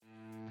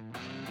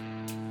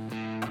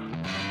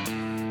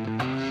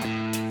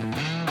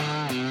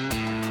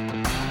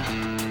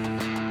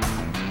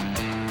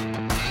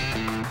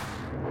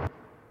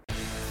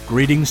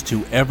Greetings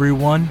to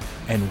everyone,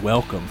 and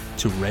welcome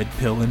to Red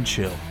Pill and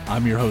Chill.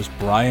 I'm your host,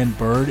 Brian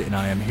Bird, and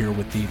I am here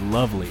with the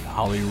lovely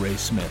Holly Ray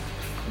Smith.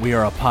 We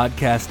are a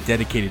podcast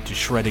dedicated to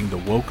shredding the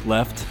woke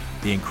left,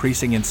 the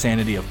increasing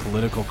insanity of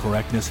political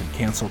correctness and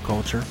cancel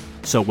culture.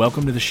 So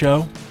welcome to the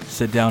show.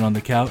 Sit down on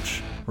the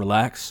couch,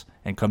 relax,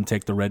 and come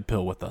take the red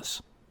pill with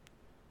us.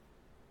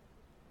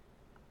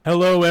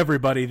 Hello,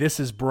 everybody. This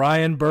is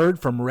Brian Bird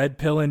from Red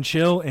Pill and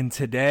Chill, and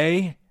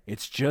today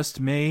it's just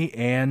me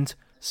and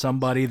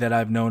somebody that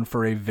I've known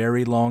for a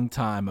very long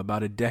time,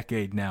 about a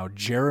decade now,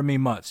 Jeremy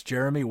Mutz.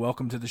 Jeremy,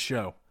 welcome to the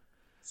show.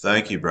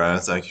 Thank you, Brian.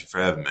 Thank you for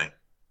having me.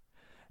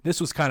 This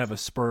was kind of a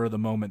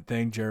spur-of-the-moment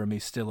thing.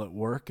 Jeremy's still at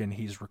work, and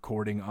he's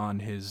recording on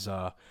his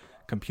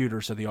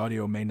computer, so the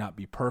audio may not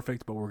be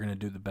perfect, but we're going to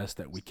do the best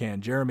that we can.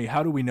 Jeremy,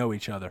 how do we know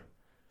each other?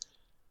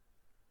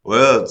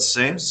 Well, it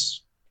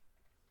seems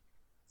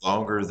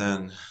longer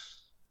than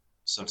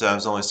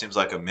sometimes only seems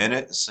like a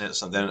minute,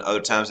 and then other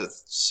times it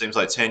seems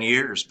like 10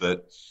 years,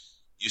 but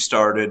you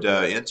started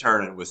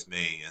interning with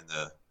me in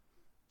the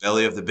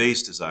belly of the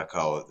beast, as I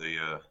call it,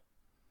 the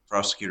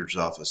prosecutor's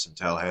office in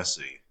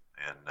Tallahassee,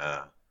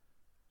 and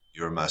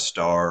you were my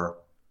star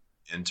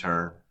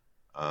intern.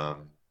 I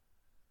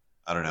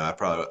don't know. I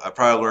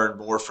probably learned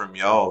more from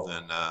y'all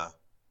than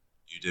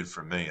you did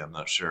from me. I'm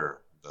not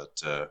sure,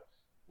 but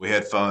we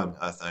had fun,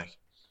 I think,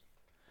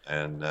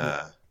 and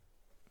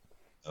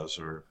those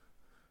were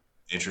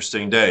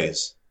interesting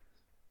days.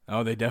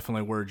 Oh, they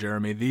definitely were,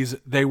 Jeremy.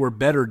 They were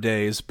better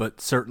days,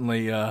 but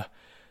certainly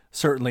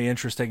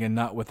interesting, and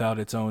not without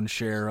its own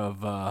share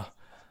of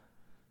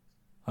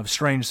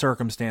strange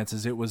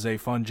circumstances. It was a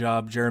fun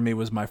job. Jeremy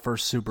was my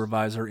first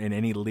supervisor in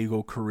any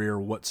legal career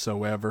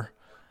whatsoever.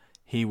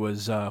 He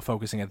was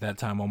focusing at that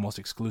time almost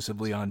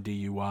exclusively on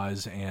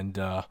DUIs, and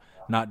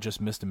not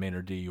just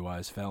misdemeanor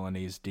DUIs,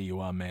 felonies,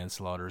 DUI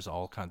manslaughters,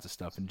 all kinds of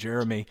stuff. And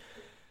Jeremy,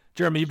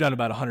 you've done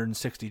about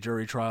 160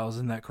 jury trials,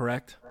 isn't that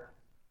correct?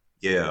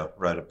 Yeah,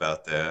 right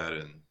about that,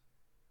 and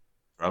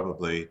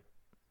probably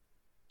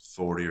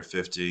 40 or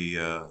 50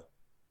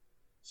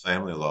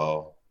 family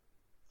law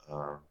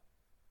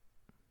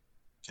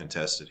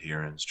contested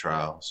hearings,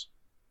 trials.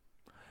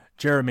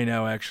 Jeremy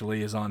now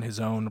actually is on his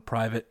own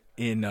private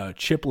in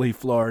Chipley,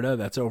 Florida.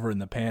 That's over in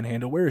the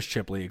Panhandle. Where is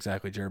Chipley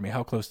exactly, Jeremy?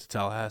 How close to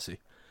Tallahassee?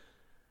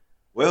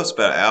 Well, it's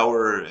about an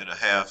hour and a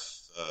half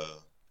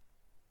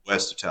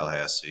west of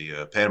Tallahassee.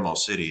 Panama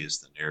City is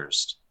the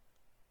nearest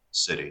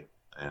city,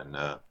 and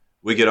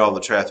we get all the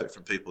traffic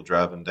from people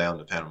driving down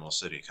to Panama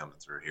City coming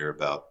through here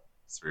about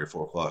 3 or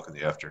 4 o'clock in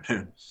the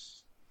afternoon.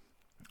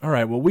 All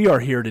right, well, we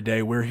are here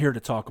today. We're here to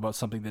talk about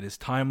something that is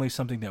timely,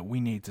 something that we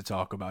need to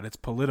talk about. It's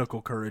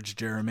political courage,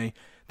 Jeremy.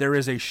 There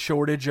is a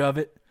shortage of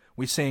it.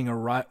 We're seeing a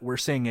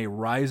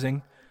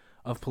rising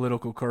of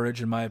political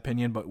courage, in my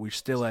opinion, but we're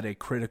still at a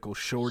critical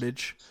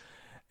shortage.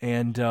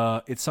 And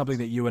it's something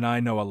that you and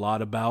I know a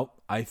lot about.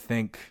 I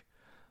think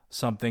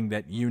something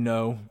that you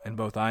know and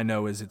both I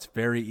know is it's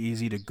very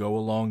easy to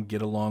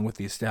get along with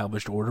the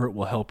established order. It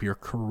will help your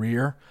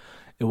career.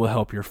 It will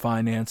help your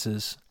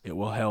finances. It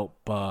will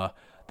help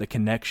the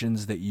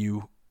connections that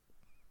you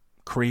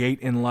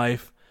create in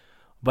life,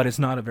 but it's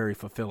not a very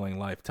fulfilling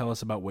life. Tell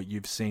us about what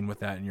you've seen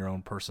with that in your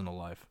own personal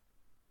life.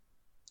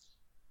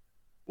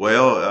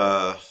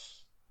 Well,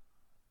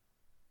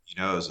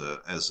 as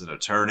an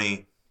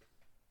attorney,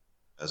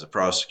 as a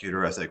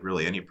prosecutor, I think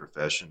really any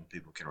profession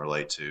people can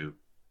relate to.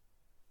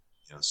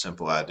 The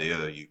simple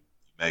idea you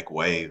make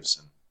waves,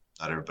 and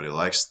not everybody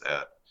likes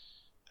that.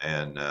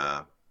 And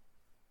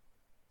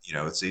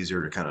it's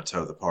easier to kind of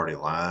toe the party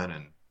line.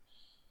 And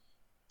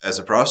as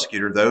a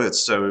prosecutor, though,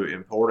 it's so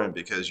important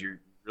because you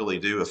really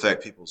do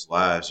affect people's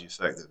lives. You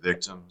affect the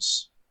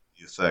victims,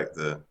 you affect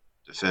the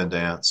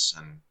defendants,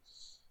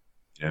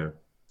 and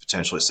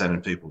potentially sending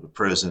people to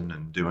prison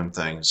and doing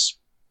things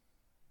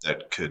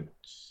that could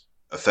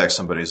affect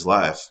somebody's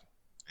life.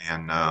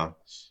 And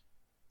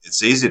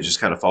it's easy to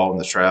just kind of fall in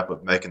the trap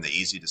of making the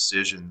easy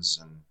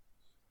decisions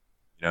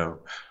and,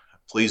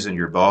 pleasing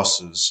your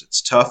bosses.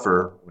 It's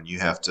tougher when you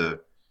have to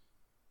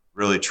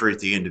really treat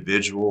the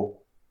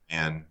individual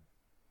and,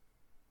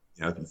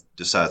 if you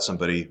decide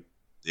the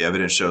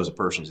evidence shows a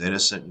person's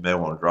innocent, you may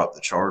want to drop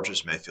the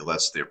charges, may feel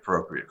that's the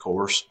appropriate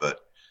course, but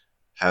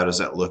how does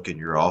that look in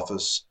your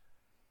office?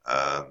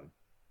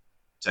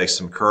 Takes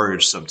some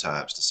courage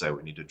sometimes to say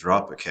we need to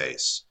drop a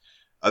case.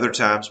 Other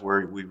times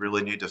where we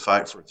really need to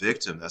fight for a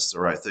victim, that's the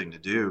right thing to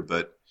do.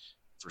 But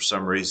for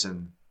some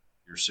reason,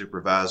 your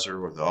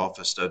supervisor or the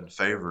office doesn't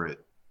favor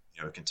it.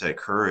 It can take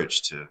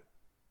courage to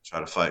try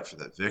to fight for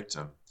that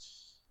victim.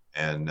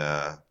 And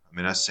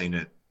I've seen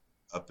it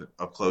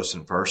up close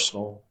and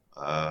personal.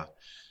 I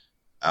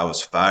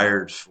was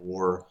fired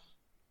for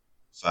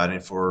fighting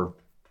for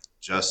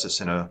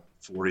justice in a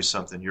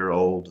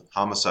 40-something-year-old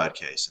homicide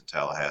case in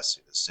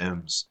Tallahassee, the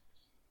Sims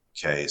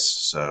case.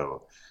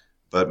 So.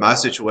 But my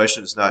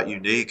situation is not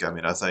unique.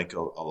 I think a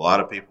lot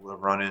of people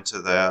have run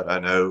into that. I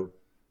know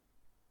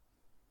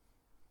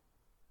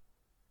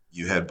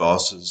you had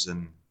bosses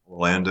in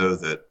Orlando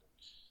that,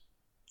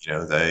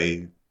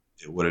 it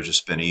would have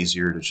just been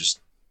easier to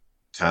just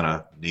kind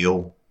of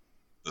kneel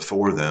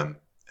before them.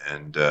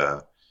 And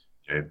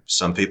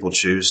some people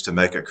choose to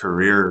make a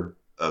career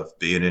of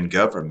being in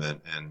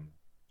government, and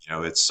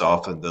it's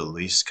often the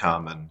least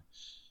common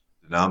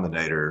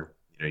denominator.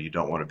 You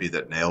don't want to be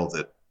that nail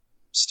that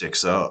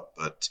sticks up.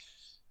 But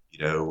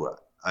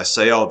I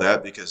say all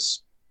that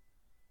because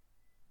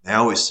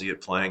now we see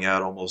it playing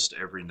out almost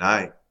every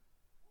night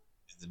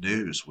in the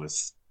news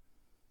with,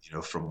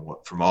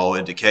 from all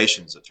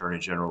indications, Attorney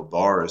General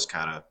Barr is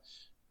kind of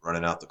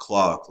running out the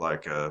clock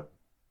like a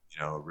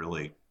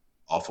really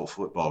awful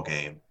football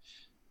game.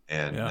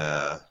 And,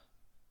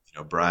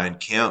 Yeah. Brian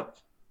Kemp,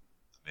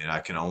 I mean, I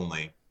can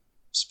only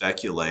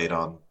speculate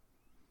on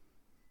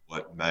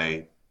what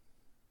may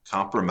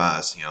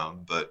compromise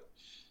him, but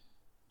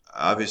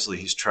obviously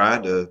he's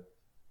trying to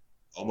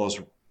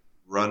almost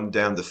run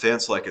down the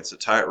fence like it's a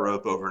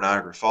tightrope over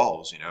Niagara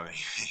Falls.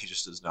 He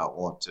just does not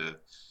want to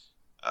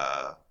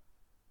uh,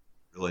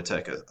 really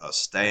take a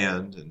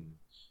stand, and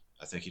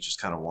I think he just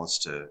kind of wants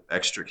to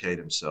extricate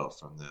himself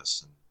from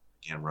this and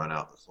again run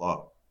out the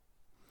clock.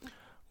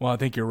 Well, I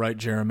think you're right,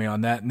 Jeremy,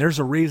 on that. And there's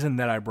a reason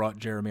that I brought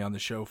Jeremy on the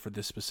show for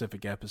this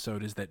specific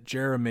episode is that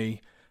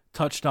Jeremy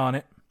touched on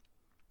it,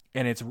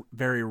 and it's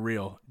very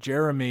real.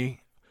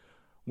 Jeremy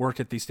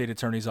worked at the state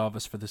attorney's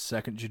office for the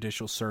Second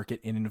Judicial Circuit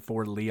in and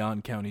for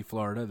Leon County,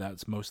 Florida.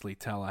 That's mostly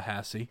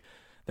Tallahassee.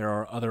 There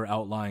are other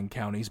outlying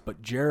counties,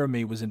 but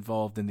Jeremy was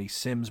involved in the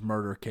Sims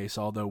murder case,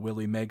 although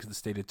Willie Meggs, the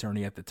state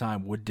attorney at the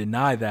time, would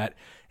deny that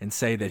and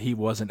say that he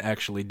wasn't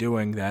actually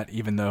doing that,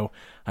 even though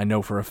I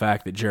know for a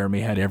fact that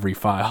Jeremy had every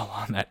file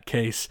on that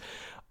case,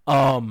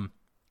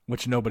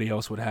 which nobody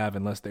else would have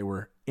unless they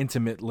were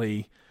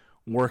intimately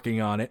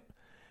working on it.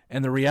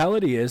 And the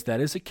reality is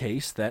that is a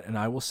case that, and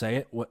I will say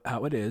it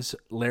how it is,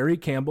 Larry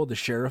Campbell, the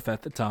sheriff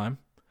at the time,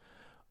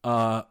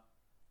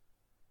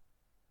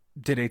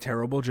 did a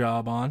terrible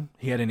job on.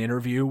 He had an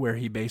interview where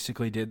he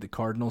basically did the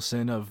cardinal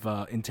sin of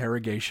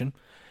interrogation.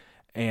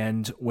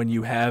 And when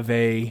you have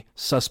a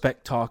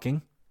suspect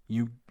talking,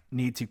 you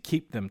need to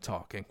keep them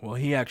talking. Well,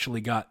 he actually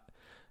got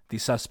the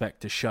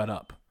suspect to shut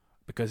up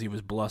because he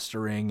was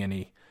blustering and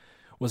he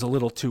was a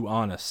little too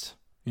honest,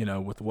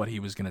 with what he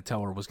was going to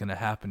tell her was going to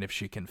happen if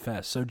she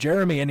confessed. So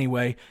Jeremy,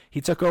 anyway, he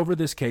took over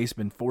this case,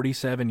 been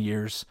 47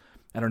 years.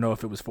 I don't know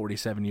if it was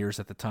 47 years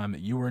at the time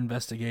that you were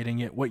investigating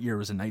it. What year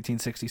was it,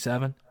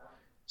 1967?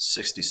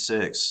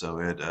 66. So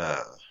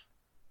let's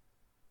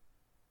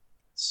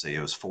see,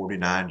 it was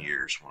 49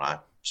 years when I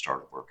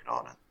started working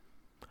on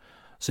it.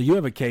 So you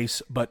have a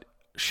case, but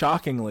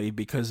shockingly,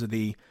 because of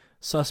the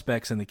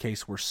suspects in the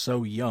case were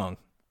so young,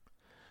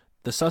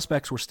 the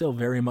suspects were still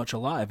very much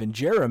alive. And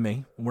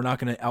Jeremy, we're not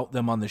going to out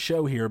them on the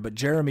show here, but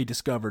Jeremy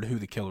discovered who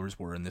the killers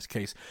were in this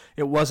case.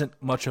 It wasn't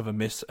much of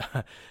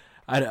a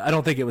I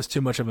don't think it was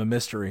too much of a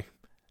mystery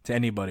to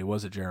anybody,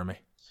 was it, Jeremy?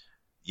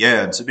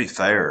 Yeah, and to be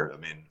fair, I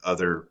mean,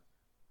 other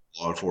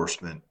law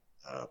enforcement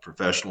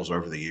professionals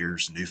over the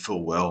years knew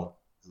full well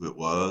who it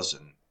was,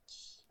 and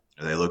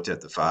they looked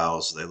at the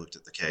files, they looked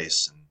at the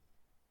case, and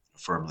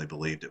firmly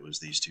believed it was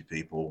these two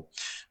people.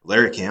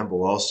 Larry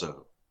Campbell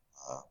also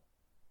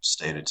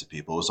stated to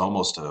people it was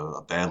almost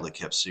a badly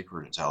kept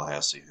secret in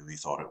Tallahassee who he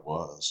thought it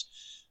was,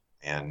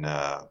 and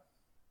but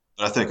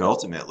I think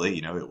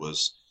ultimately,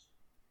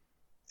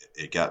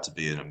 it got to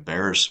be an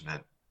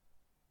embarrassment,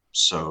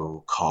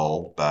 so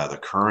called by the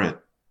current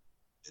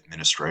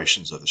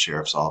administrations of the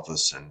sheriff's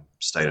office and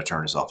state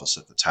attorney's office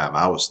at the time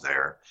I was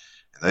there.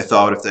 And they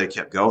thought if they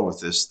kept going with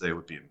this, they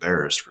would be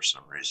embarrassed for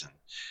some reason.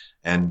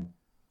 And,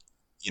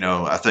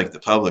 I think the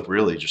public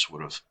really just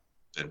would have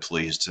been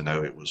pleased to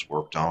know it was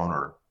worked on,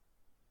 or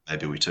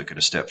maybe we took it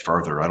a step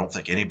further. I don't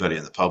think anybody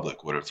in the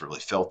public would have really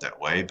felt that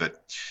way.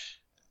 But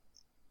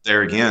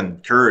there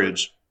again,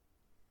 courage.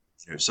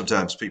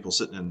 Sometimes people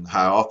sitting in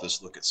high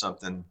office look at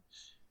something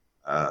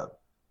and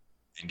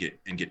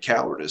get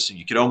cowardice. And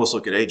you could almost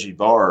look at A.G.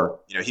 Barr.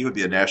 He would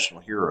be a national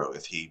hero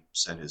if he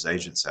sent his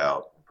agents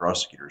out and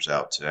prosecutors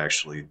out to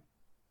actually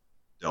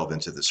delve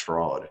into this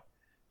fraud.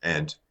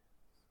 And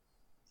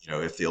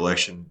if the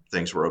election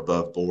things were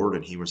above board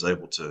and he was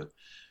able to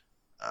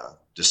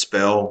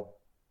dispel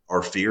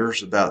our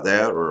fears about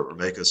that, or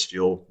make us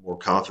feel more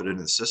confident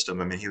in the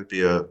system, I mean, he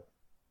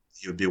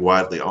would be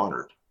widely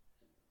honored.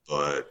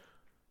 But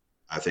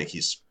I think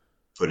he's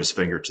put his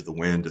finger to the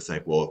wind to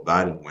think, well, if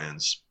Biden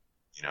wins,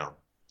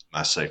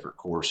 my safer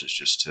course is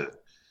just to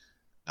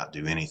not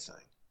do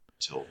anything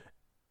until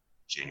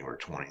January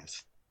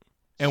 20th.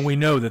 And we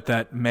know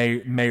that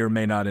may or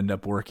may not end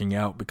up working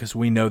out, because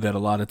we know that a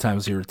lot of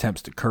times your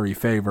attempts to curry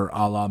favor,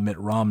 a la Mitt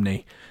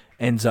Romney,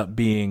 ends up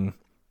being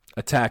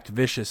attacked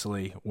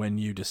viciously when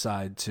you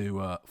decide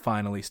to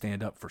finally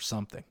stand up for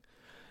something.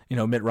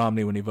 Mitt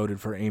Romney, when he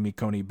voted for Amy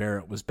Coney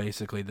Barrett, was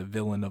basically the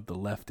villain of the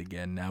left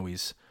again. Now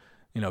he's,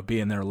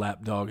 being their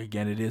lapdog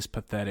again. It is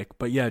pathetic.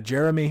 But yeah,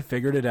 Jeremy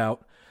figured it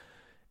out.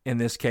 In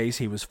this case,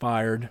 he was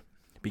fired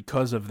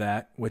because of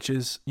that, which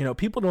is,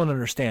 people don't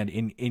understand.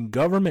 In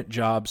government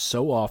jobs,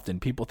 so often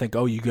people think,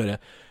 oh, you got to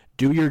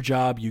do your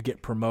job, you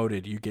get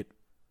promoted. You get,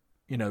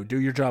 do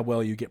your job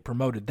well, you get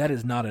promoted. That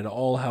is not at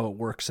all how it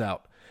works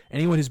out.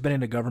 Anyone who's been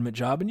in a government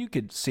job, and you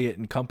could see it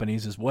in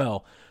companies as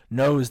well,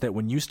 knows that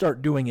when you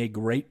start doing a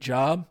great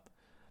job,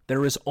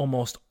 there is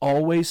almost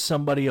always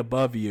somebody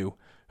above you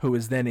who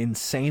is then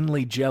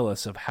insanely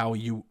jealous of how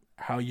you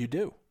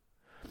do.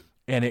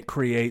 And it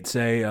creates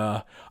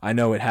I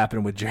know it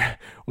happened with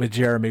with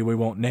Jeremy. We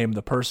won't name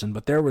the person,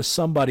 but there was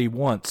somebody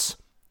once.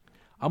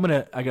 I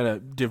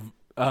gotta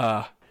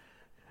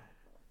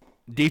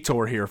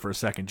detour here for a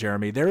second,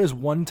 Jeremy. There is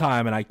one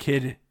time, and I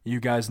kid you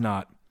guys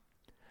not,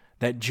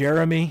 that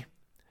Jeremy,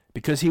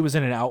 because he was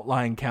in an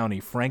outlying county,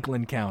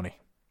 Franklin County.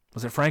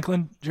 Was it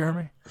Franklin,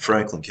 Jeremy?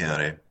 Franklin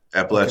County,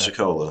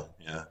 Apalachicola,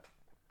 yeah.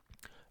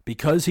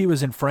 Because he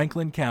was in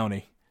Franklin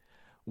County,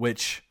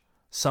 which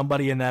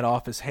somebody in that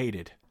office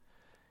hated,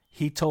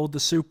 he told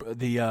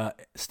the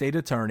state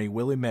attorney,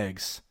 Willie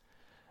Meggs,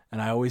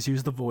 and I always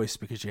use the voice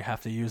because you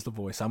have to use the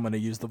voice. I'm going to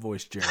use the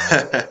voice,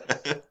 Jeremy.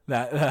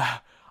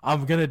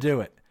 I'm going to do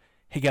it.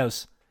 He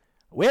goes,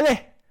 Willie,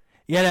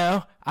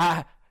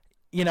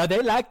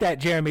 they like that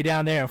Jeremy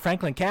down there in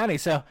Franklin County.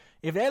 So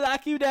if they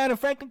like you down in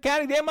Franklin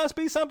County, there must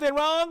be something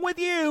wrong with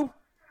you.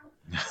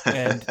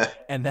 and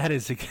that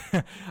is,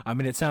 I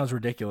mean, it sounds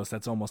ridiculous.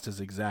 That's almost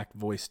his exact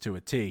voice to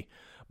a T.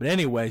 But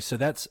anyway, so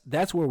that's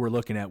where we're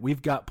looking at.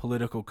 We've got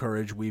political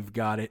courage. We've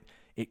got it.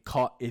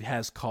 It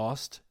has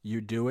cost.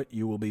 You do it,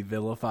 you will be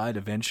vilified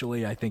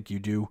eventually. I think you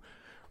do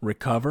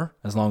recover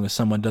as long as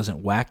someone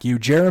doesn't whack you.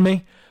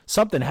 Jeremy,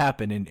 something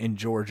happened in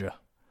Georgia.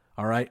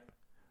 All right?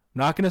 I'm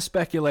not going to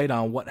speculate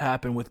on what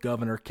happened with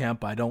Governor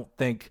Kemp. I don't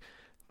think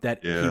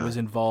that he was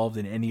involved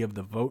in any of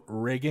the vote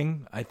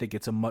rigging. I think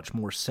it's a much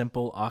more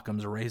simple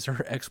Occam's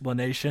razor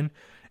explanation,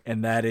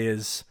 and that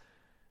is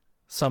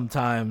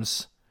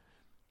sometimes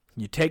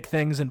you take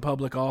things in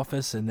public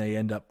office and they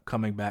end up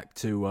coming back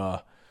to,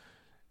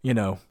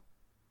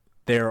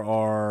 there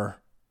are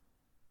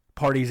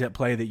parties at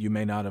play that you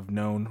may not have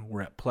known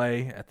were at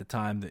play at the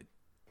time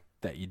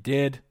that you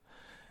did.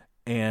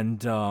 And,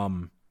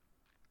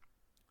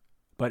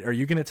 but are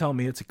you going to tell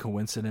me it's a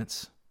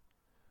coincidence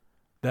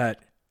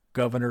that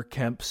Governor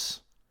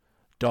Kemp's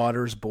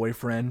daughter's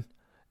boyfriend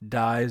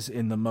dies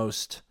in the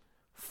most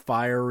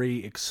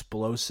fiery,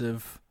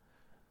 explosive,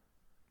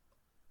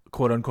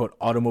 quote-unquote,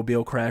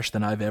 automobile crash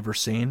than I've ever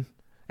seen,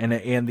 and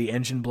the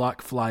engine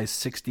block flies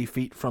 60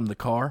 feet from the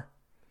car?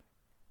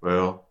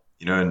 Well,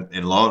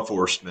 in law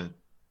enforcement,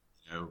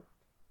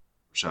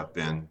 which I've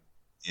been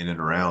in and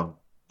around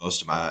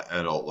most of my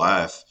adult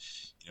life,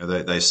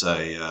 they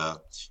say you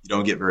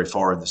don't get very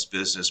far in this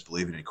business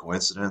believing in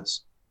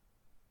coincidence.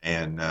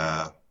 And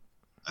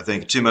I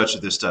think too much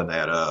of this doesn't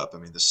add up. I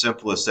mean, the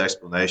simplest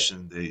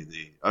explanation,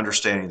 the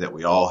understanding that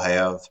we all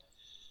have,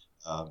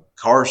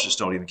 cars just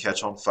don't even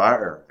catch on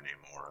fire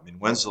anymore. I mean,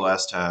 when's the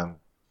last time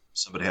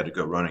somebody had to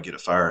go run and get a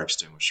fire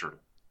extinguisher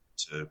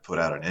to put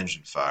out an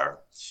engine fire?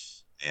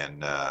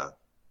 And,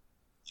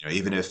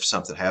 even if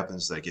something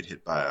happens, they get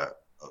hit by a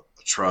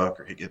truck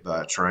or get hit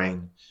by a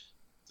train,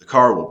 the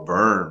car will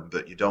burn,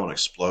 but you don't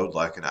explode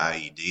like an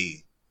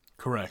IED.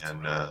 Correct.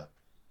 And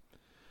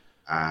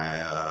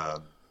I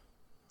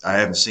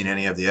haven't seen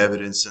any of the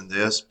evidence in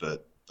this,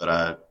 but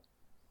I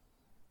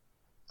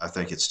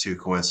think it's too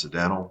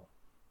coincidental.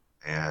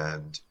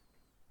 And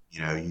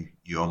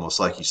you almost,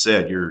 like you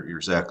said, you're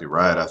exactly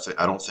right.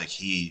 I don't think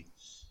he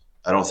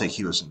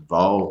was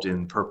involved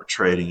in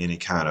perpetrating any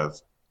kind of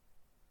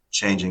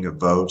changing of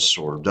votes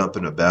or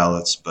dumping of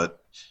ballots,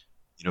 but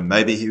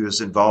maybe he was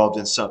involved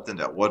in something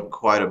that wasn't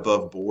quite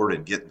above board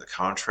and getting the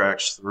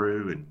contracts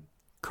through and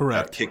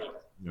correct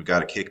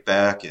got a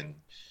kickback, and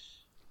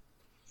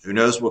who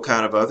knows what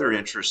kind of other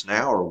interests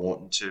now are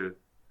wanting to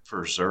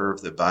preserve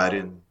the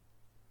Biden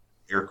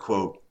air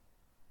quote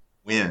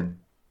win,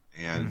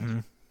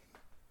 and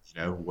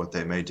what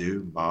they may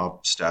do,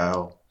 mob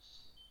style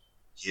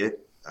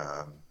hit.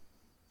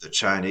 The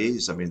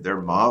Chinese, I mean,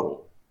 their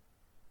model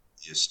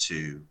is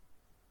to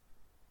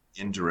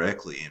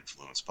indirectly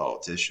influence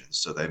politicians.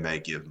 So they may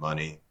give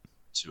money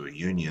to a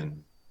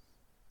union,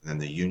 and then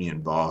the union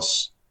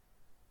boss,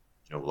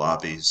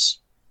 lobbies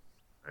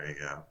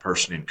a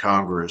person in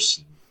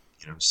Congress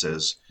and,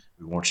 says,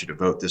 we want you to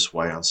vote this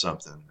way on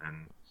something.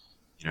 And,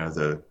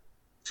 the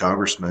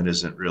congressman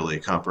isn't really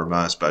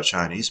compromised by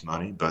Chinese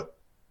money, but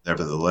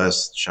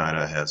nevertheless,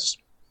 China has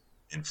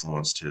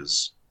influenced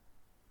his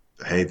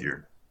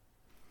behavior.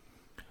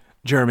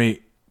 Jeremy,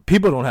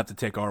 people don't have to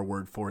take our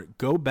word for it.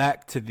 Go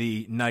back to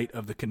the night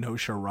of the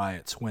Kenosha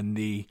riots when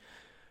the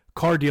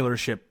car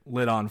dealership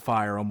lit on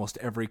fire. Almost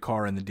every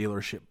car in the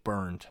dealership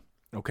burned,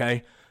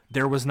 okay?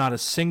 There was not a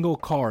single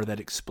car that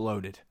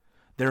exploded.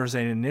 There was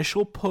an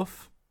initial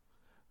puff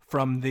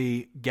from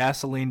the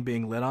gasoline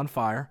being lit on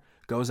fire,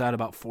 goes out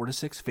about 4 to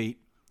 6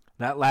 feet.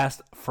 That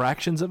lasts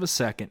fractions of a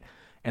second,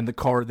 and the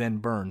car then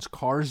burns.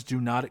 Cars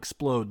do not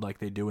explode like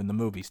they do in the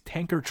movies.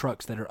 Tanker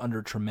trucks that are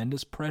under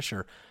tremendous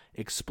pressure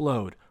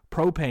explode.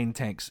 Propane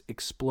tanks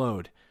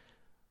explode.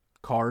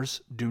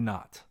 Cars do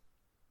not.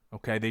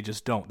 Okay, they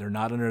just don't. They're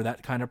not under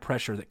that kind of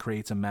pressure that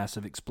creates a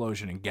massive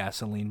explosion, and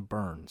gasoline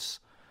burns.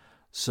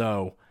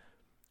 So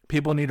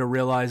people need to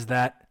realize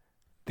that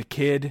The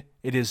kid,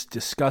 it is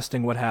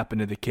disgusting what happened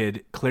to the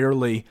kid.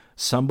 Clearly,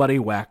 somebody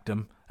whacked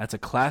him. That's a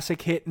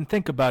classic hit. And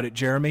think about it,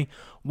 Jeremy.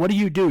 What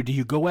do? Do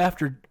you go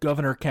after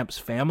Governor Kemp's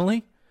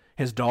family?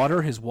 His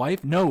daughter, his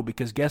wife? No,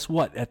 because guess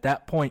what? At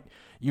that point,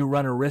 you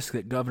run a risk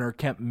that Governor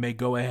Kemp may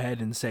go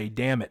ahead and say,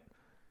 damn it,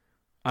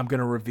 I'm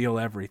going to reveal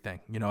everything.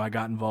 I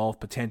got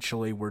involved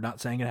potentially. We're not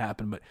saying it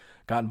happened, but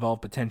got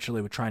involved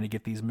potentially with trying to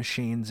get these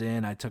machines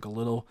in. I took a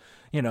little,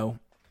 one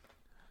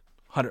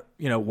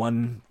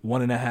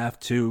and a half,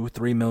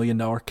 $2-3 million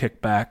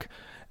kickback,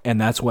 and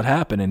that's what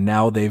happened. And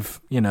now they've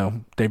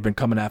been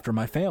coming after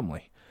my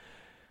family.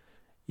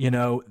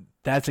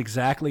 That's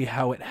exactly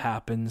how it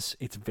happens.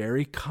 It's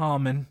very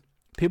common.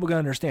 People got to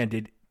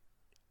understand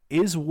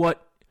is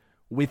what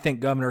we think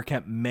Governor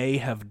Kemp may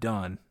have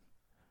done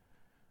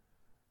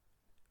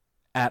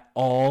at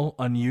all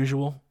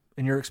unusual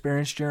in your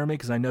experience, Jeremy?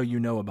 Because I know you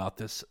know about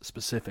this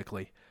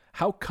specifically.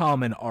 How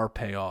common are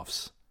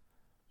payoffs?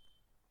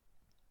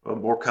 Well,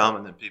 more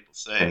common than people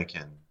think.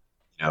 And,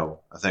 I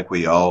think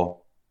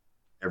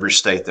every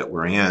state that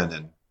we're in,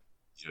 and,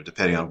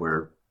 depending on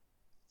where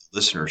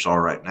listeners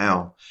are right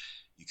now,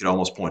 you could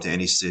almost point to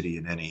any city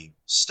in any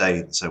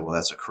state and say, well,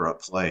 that's a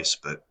corrupt place.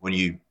 But when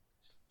you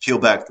peel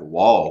back the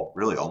wall,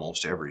 really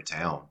almost every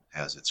town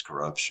has its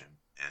corruption.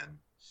 And,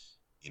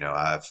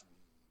 I've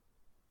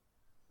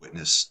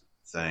witnessed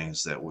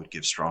things that would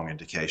give strong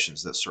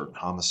indications that certain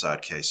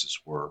homicide cases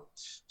were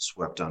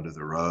swept under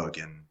the rug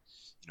in,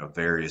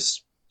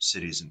 various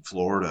cities in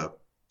Florida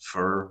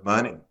for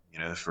money,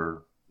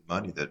 for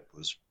money that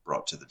was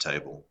brought to the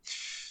table.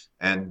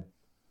 And,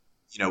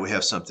 we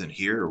have something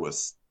here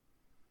with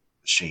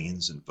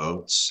machines and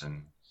votes.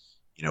 And,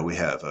 we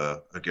have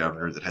a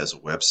governor that has a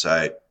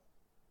website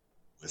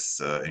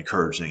with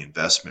encouraging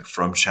investment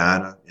from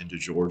China into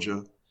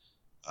Georgia.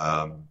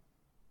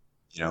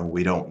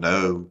 We don't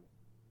know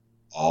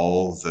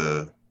all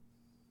the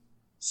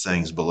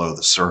things below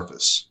the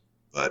surface,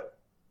 but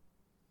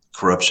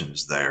corruption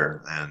is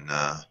there, and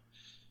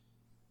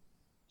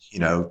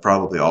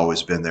probably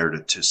always been there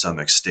to some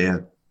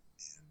extent.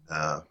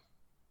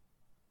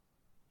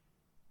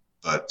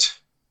 But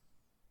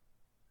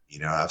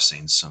I've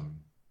seen some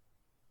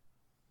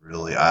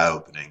really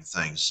eye-opening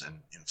things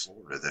in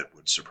Florida that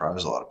would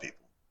surprise a lot of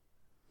people.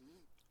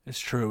 It's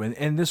true,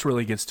 and this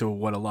really gets to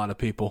what a lot of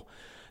people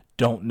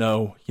don't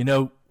know.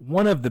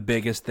 One of the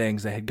biggest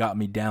things that had got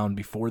me down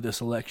before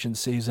this election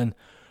season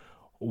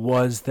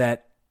was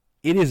that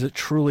it is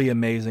truly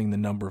amazing the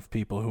number of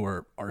people who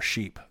are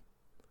sheep.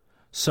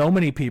 So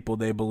many people,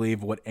 they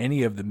believe what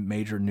any of the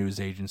major news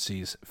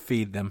agencies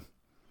feed them.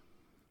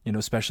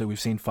 Especially we've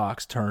seen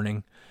Fox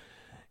turning.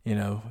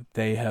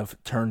 They have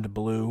turned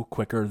blue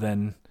quicker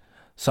than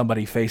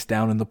somebody face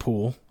down in the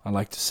pool, I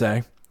like to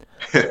say.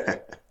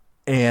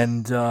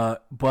 And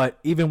but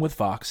even with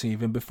Fox,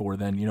 even before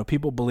then,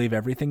 people believe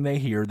everything they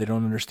hear. They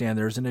don't understand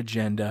there's an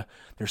agenda.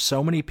 There's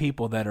so many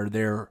people that are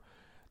there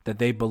that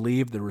they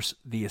believe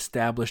the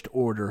established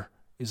order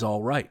is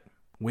all right.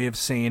 We have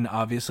seen,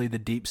 obviously, the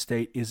deep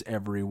state is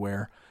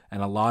everywhere,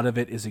 and a lot of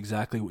it is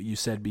exactly what you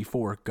said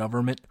before.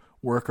 Government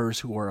workers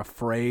who are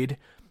afraid.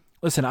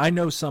 Listen, I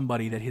know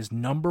somebody that his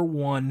number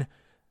one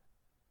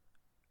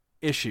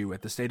issue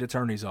at the state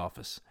attorney's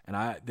office,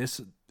 and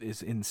this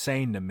is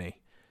insane to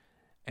me,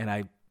 and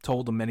I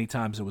told him many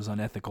times it was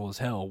unethical as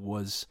hell,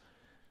 was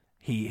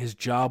his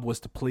job was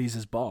to please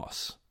his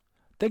boss.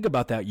 Think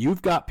about that.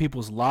 You've got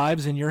people's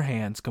lives in your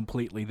hands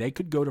completely. They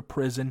could go to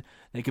prison.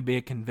 They could be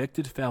a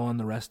convicted felon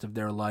the rest of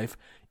their life.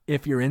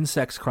 If you're in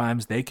sex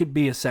crimes, they could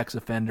be a sex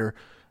offender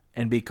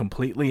and be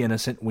completely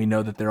innocent. We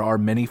know that there are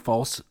many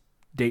false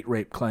date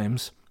rape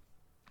claims.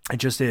 It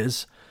just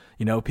is.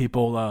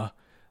 People,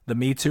 the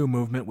Me Too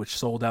movement, which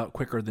sold out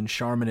quicker than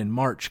Charmin in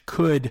March,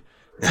 could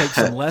take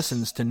some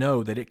lessons to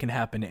know that it can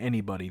happen to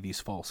anybody,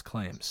 these false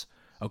claims.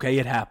 Okay,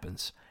 it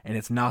happens, and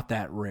it's not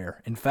that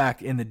rare. In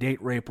fact, in the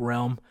date rape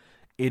realm,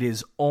 it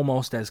is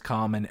almost as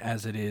common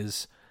as it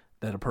is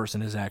that a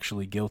person is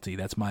actually guilty.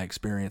 That's my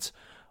experience.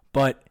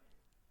 But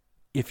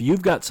if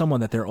you've got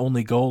someone that their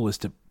only goal is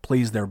to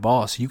please their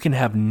boss, you can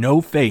have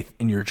no faith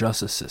in your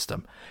justice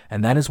system.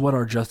 And that is what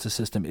our justice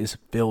system is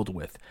filled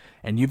with.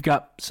 And you've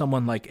got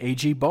someone like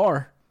A.G.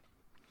 Barr,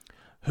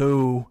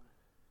 who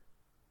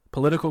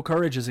political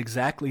courage is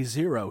exactly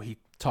zero. He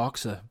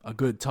talks a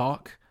good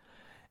talk.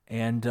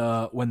 And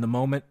when the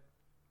moment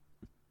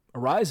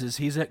arises,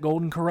 he's at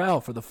Golden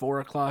Corral for the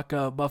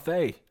 4:00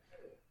 buffet.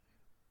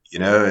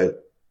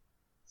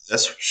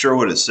 That's sure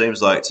what it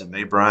seems like to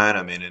me, Brian.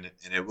 I mean,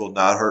 and it will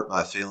not hurt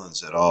my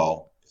feelings at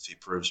all if he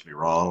proves me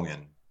wrong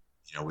and,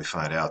 we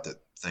find out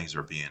that things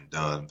are being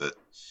done. But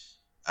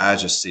I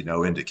just see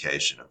no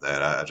indication of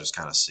that. I just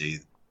kind of see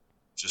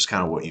just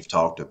kind of what you've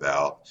talked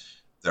about,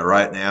 that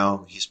right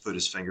now he's put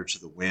his finger to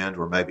the wind,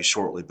 or maybe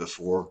shortly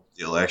before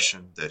the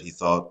election that he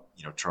thought,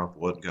 Trump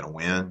wasn't going to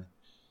win.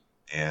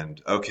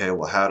 And, okay,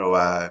 well, how do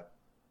I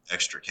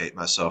extricate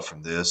myself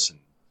from this? And,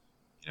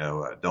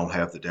 I don't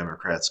have the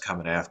Democrats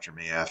coming after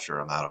me after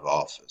I'm out of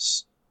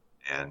office.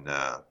 And,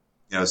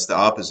 it's the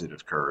opposite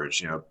of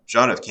courage.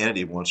 John F.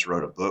 Kennedy once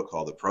wrote a book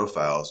called The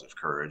Profiles of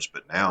Courage,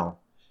 but now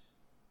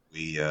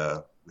we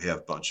have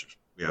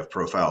we have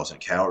profiles in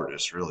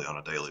cowardice really on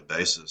a daily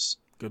basis.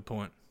 Good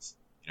point.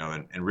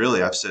 And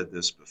really, I've said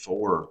this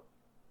before.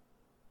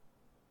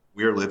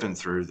 We are living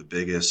through the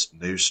biggest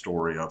news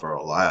story of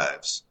our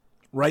lives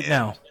right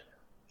now.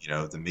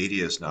 The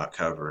media is not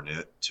covering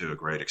it to a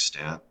great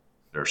extent.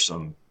 There's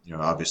some,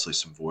 obviously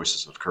some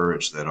voices of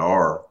courage that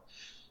are,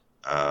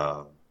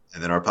 and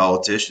then our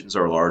politicians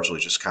are largely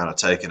just kind of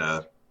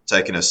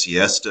taking a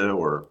siesta,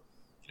 or,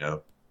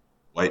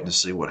 waiting to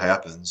see what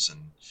happens.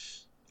 And,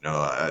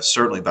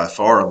 certainly by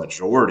far a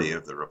majority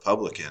of the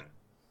Republican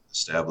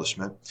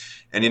establishment.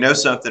 And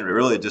something that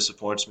really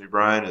disappoints me,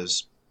 Brian,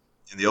 is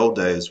in the old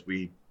days,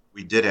 we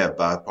did have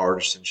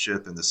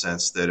bipartisanship in the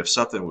sense that if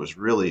something was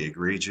really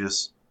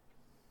egregious,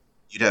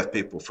 you'd have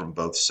people from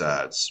both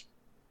sides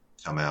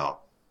come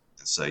out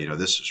and say,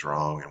 this is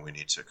wrong and we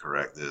need to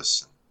correct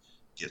this and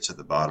get to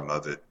the bottom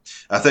of it.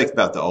 I think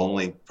about the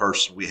only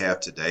person we have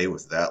today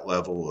with that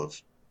level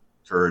of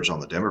courage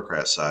on the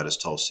Democrat side is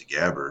Tulsi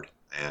Gabbard.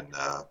 And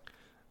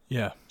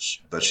yeah,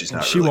 but she's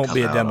not. She really won't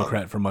be a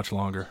Democrat for much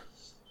longer.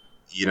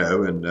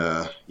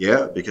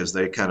 Because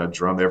they kind of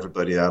drum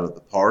everybody out of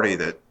the party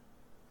that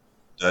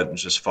doesn't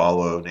just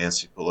follow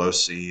Nancy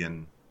Pelosi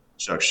and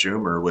Chuck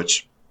Schumer,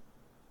 which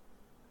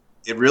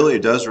it really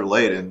does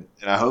relate. And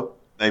I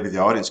hope maybe the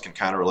audience can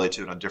kind of relate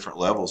to it on different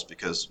levels,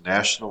 because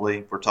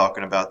nationally we're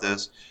talking about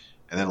this,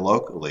 and then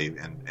locally,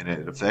 and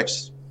it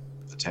affects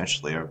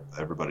potentially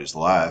everybody's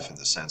life in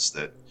the sense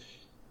that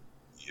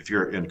if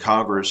you're in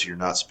Congress, you're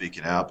not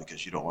speaking out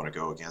because you don't want to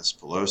go against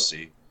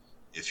Pelosi.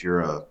 If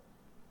you're a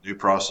new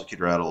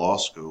prosecutor out of law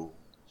school,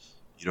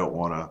 you don't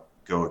want to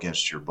go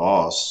against your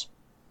boss.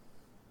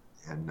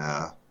 And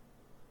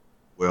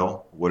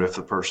what if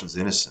the person's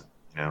innocent?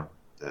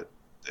 That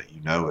it,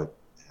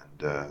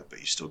 and but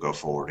you still go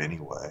forward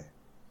anyway.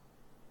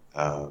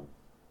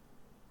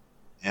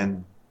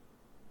 And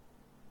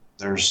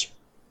there's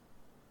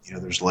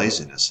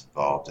laziness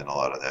involved in a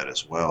lot of that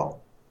as well.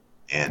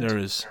 And there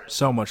is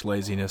so much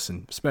laziness,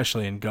 and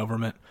especially in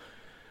government.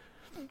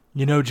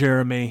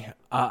 Jeremy,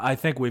 I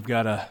think we've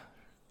got to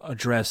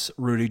address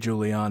Rudy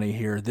Giuliani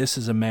here. This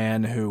is a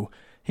man who,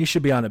 he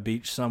should be on a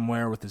beach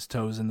somewhere with his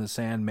toes in the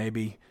sand.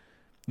 Maybe,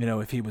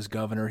 if he was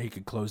governor, he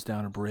could close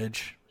down a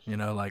bridge,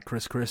 like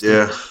Chris Christie.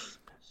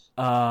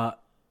 Yeah.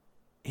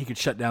 He could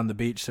shut down the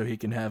beach so he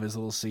can have his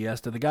little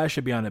siesta. The guy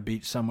should be on a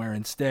beach somewhere.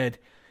 Instead,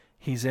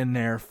 he's in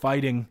there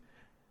fighting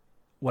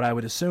what I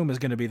would assume is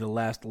going to be the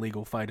last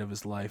legal fight of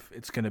his life.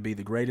 It's going to be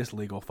the greatest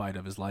legal fight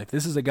of his life.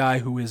 This is a guy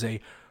who is a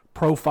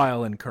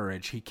profile in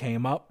courage. He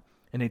came up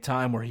in a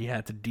time where he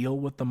had to deal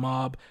with the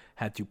mob,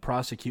 had to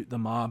prosecute the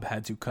mob,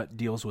 had to cut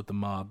deals with the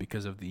mob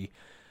because of the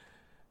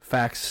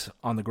facts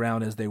on the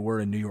ground as they were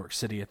in New York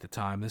City at the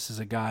time. This is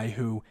a guy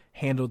who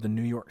handled the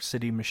New York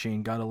City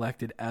machine, got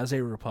elected as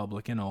a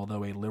Republican,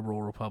 although a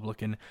liberal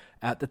Republican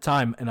at the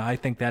time, and I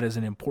think that is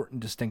an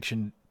important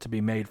distinction to be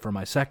made for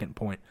my second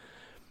point.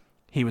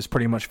 He was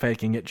pretty much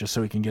faking it just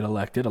so he can get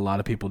elected. A lot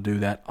of people do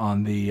that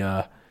on the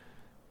a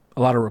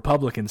lot of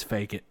Republicans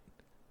fake it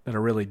that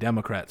are really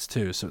Democrats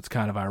too, so it's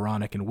kind of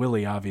ironic. And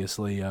Willie,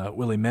 obviously,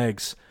 Willie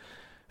Meggs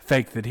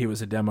faked that he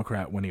was a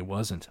Democrat when he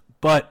wasn't.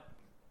 But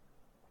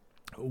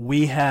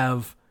we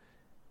have,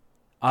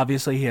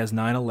 obviously he has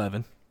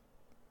 9/11,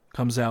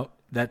 comes out,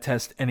 that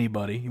tests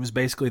anybody. He was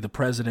basically the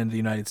president of the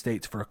United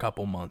States for a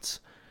couple months.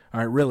 All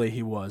right, really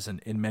he was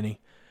in many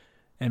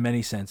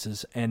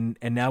senses. And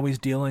now he's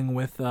dealing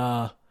with,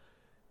 like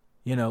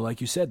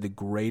you said, the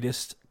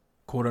greatest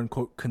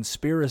quote-unquote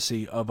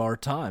conspiracy of our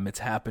time. It's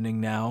happening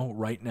now,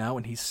 right now,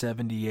 and he's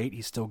 78.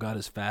 He's still got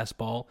his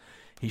fastball.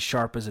 He's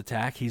sharp as a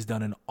tack. He's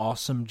done an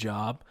awesome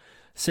job.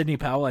 Sidney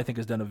Powell, I think,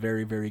 has done a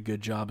very, very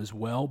good job as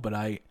well, but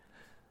I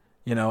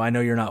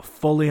know you're not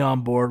fully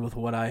on board with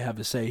what I have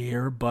to say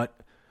here, but,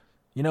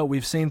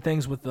 we've seen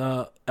things with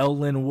L.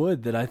 Lynn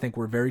Wood that I think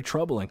were very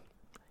troubling.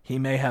 He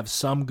may have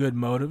some good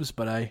motives,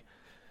 but I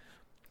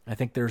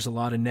think there's a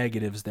lot of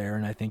negatives there,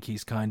 and I think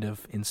he's kind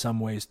of, in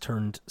some ways,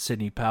 turned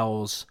Sidney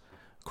Powell's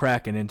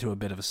Kraken into a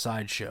bit of a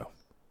sideshow.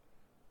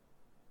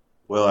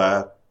 Well,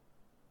 I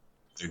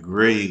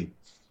agree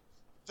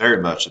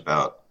very much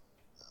about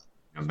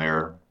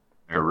Mayor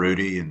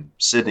Rudy and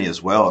Sidney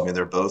as well. I mean,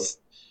 they're both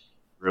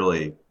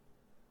really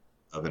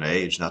of an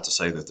age, not to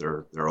say that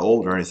they're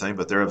old or anything,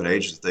 but they're of an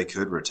age that they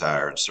could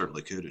retire and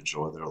certainly could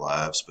enjoy their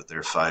lives, but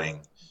they're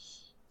fighting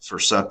for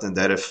something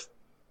that if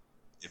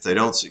they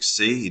don't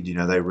succeed,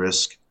 they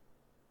risk.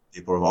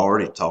 People are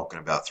already talking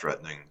about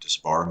threatening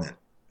disbarment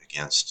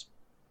against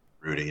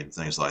Rudy and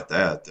things like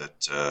that.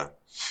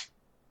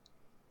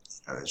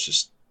 It's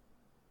just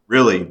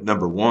really,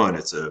 number one,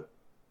 it's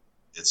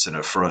an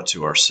affront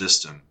to our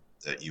system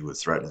that you would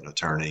threaten an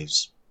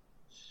attorney's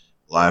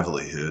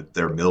livelihood,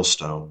 their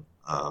millstone,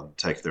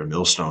 take their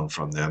millstone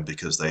from them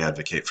because they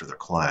advocate for their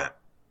client.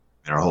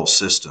 And our whole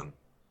system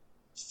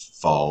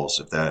falls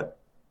if that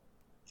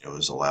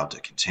is allowed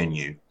to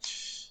continue.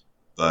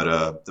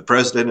 But the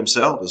president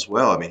himself as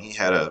well. I mean, he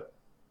had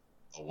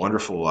a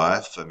wonderful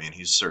life. I mean,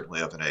 he's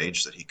certainly of an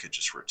age that he could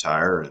just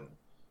retire and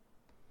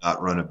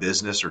not run a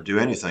business or do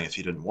anything if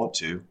he didn't want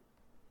to.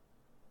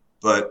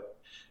 But,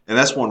 and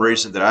that's one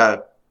reason that I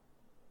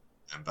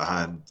am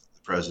behind the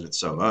president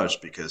so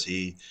much, because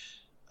he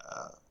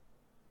uh,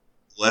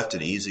 left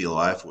an easy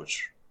life,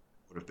 which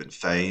would have been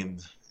fame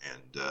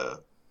and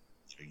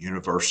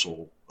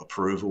universal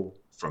approval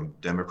from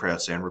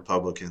Democrats and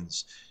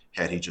Republicans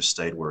had he just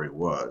stayed where he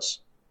was.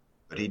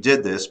 But he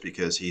did this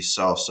because he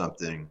saw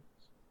something,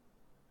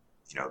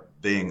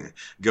 being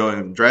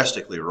going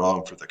drastically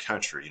wrong for the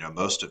country.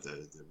 Most of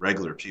the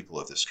regular people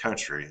of this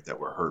country that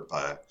were hurt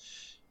by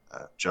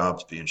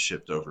jobs being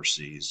shipped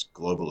overseas,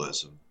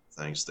 globalism,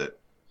 things that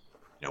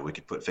we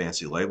could put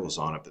fancy labels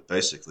on it, but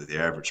basically the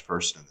average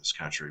person in this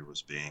country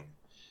was being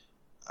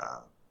uh,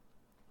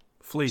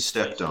 Fleeced.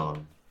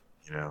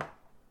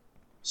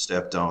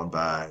 stepped on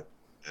by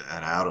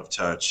an out of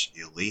touch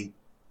elite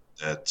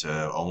that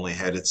only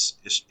had its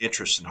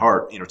interest in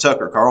heart.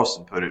 Tucker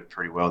Carlson put it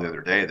pretty well the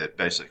other day that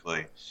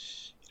basically,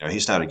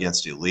 he's not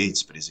against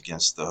elites, but he's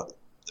against the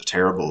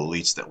terrible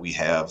elites that we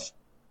have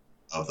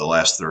of the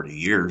last 30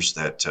 years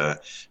that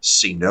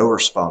see no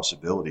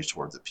responsibility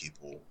toward the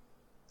people,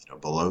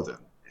 below them,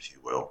 if you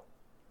will.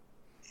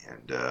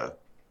 And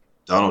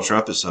Donald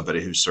Trump is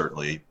somebody who's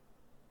certainly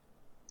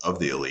of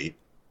the elite,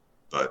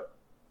 but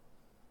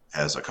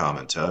has a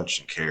common touch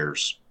and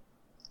cares,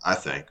 I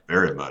think,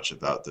 very much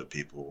about the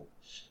people,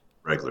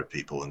 regular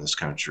people in this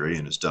country,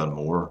 and has done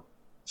more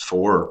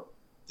for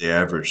the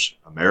average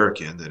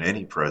American than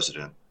any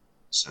president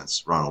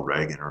since Ronald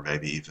Reagan, or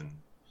maybe even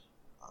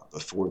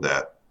before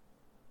that.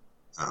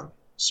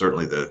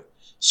 Certainly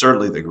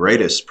the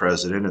greatest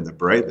president and the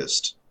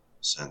bravest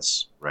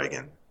since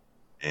Reagan.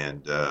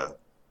 And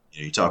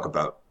you talk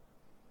about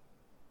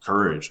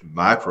courage.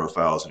 My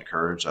profiles in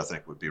courage, I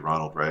think, would be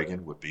Ronald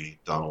Reagan, would be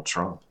Donald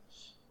Trump.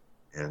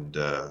 And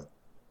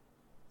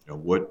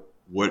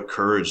what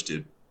courage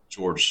did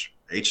George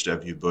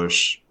H.W.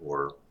 Bush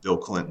or Bill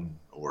Clinton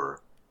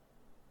or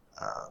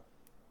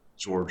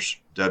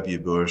George W.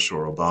 Bush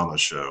or Obama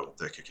show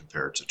that could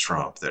compare to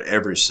Trump? That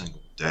every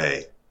single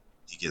day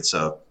he gets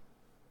up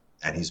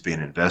and he's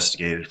being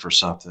investigated for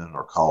something,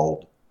 or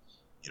called,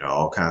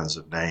 all kinds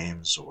of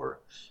names, or,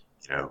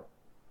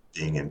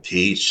 being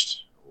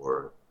impeached,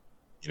 or,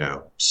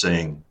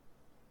 seeing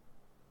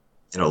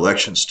an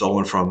election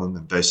stolen from him.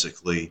 And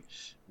basically,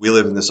 we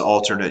live in this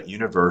alternate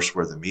universe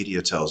where the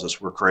media tells us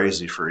we're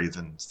crazy for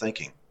even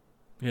thinking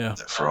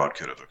that fraud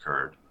could have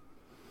occurred.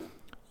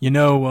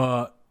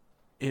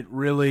 It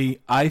really,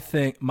 I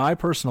think, my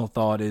personal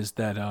thought is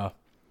that,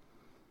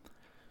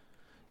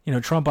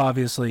 Trump,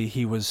 obviously,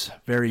 he was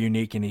very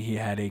unique, and he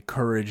had a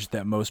courage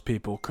that most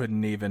people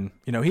couldn't even,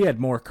 he had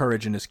more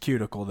courage in his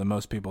cuticle than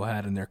most people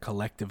had in their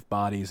collective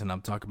bodies, and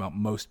I'm talking about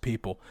most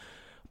people.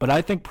 But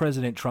I think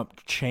President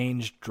Trump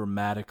changed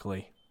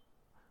dramatically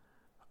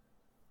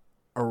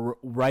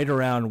right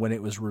around when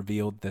it was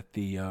revealed that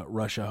the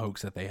Russia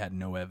hoax, that they had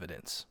no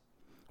evidence.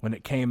 When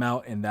it came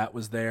out and that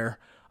was there,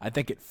 I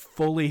think it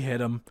fully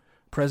hit him.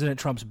 President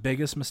Trump's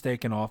biggest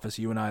mistake in office,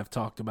 you and I have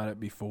talked about it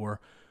before,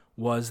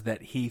 was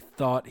that he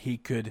thought he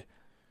could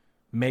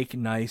make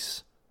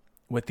nice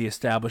with the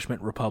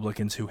establishment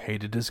Republicans who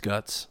hated his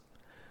guts.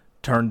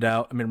 Turned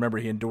out, remember,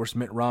 he endorsed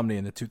Mitt Romney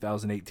in the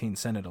 2018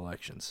 Senate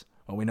elections.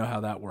 Well, we know how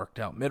that worked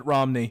out. Mitt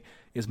Romney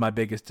is my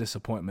biggest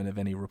disappointment of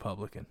any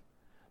Republican,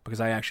 because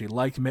I actually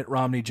liked Mitt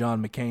Romney.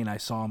 John McCain, I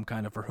saw him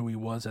kind of for who he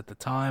was at the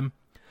time.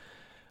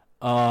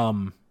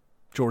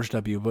 George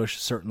W. Bush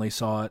certainly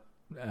saw it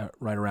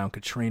right around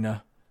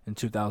Katrina in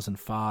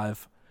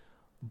 2005.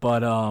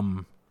 But,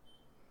 I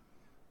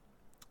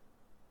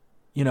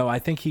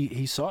think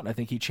he saw it, and I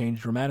think he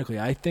changed dramatically.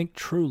 I think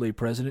truly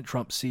President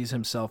Trump sees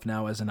himself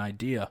now as an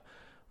idea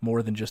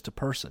more than just a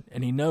person.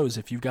 And he knows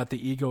if you've got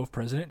the ego of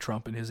President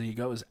Trump, and his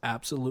ego is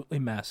absolutely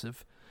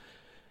massive,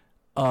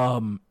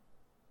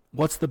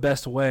 what's the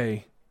best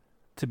way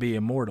to be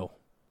immortal?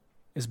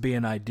 Is be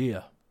an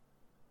idea.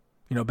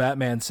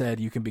 Batman said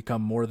you can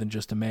become more than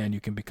just a man,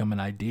 you can become an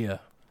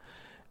idea.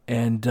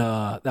 And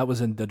that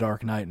was in The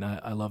Dark Knight, and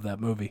I love that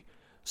movie.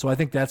 So I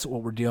think that's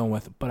what we're dealing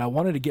with. But I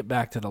wanted to get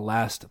back to the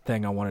last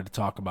thing I wanted to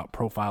talk about,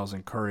 profiles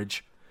and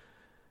courage.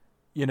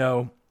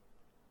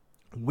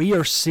 We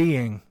are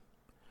seeing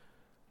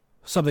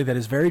something that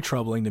is very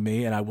troubling to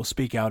me, and I will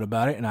speak out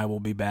about it, and I will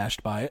be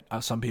bashed by it.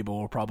 Some people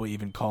will probably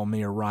even call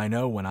me a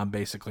rhino when I'm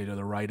basically to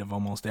the right of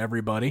almost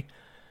everybody.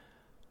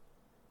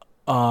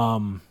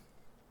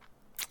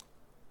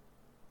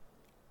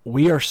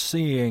 We are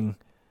seeing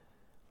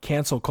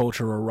cancel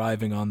culture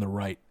arriving on the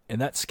right, and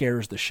that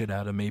scares the shit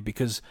out of me,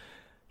 because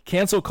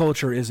cancel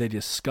culture is a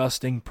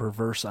disgusting,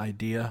 perverse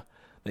idea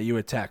that you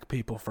attack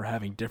people for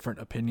having different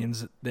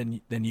opinions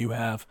than you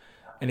have,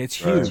 and it's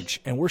huge. Right.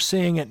 And we're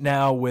seeing it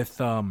now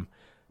with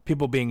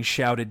people being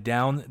shouted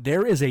down.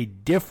 There is a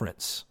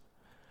difference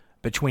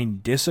between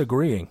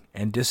disagreeing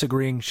and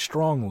disagreeing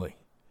strongly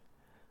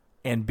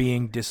and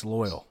being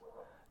disloyal.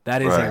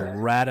 That is a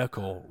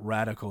radical,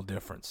 radical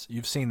difference.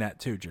 You've seen that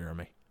too,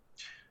 Jeremy.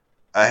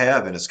 I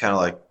have, and it's kind of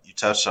like you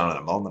touched on it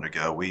a moment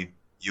ago. We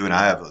you and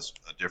I have a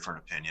different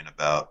opinion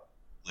about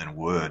Lynn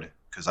Wood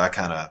because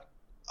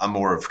I'm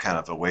more of kind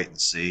of a wait and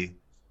see,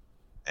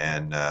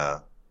 and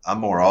I'm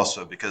more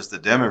also because the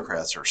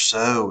Democrats are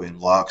so in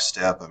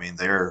lockstep. I mean,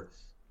 they're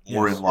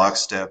more in Yes.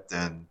 lockstep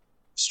than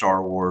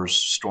Star Wars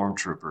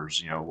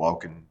stormtroopers,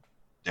 walking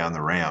down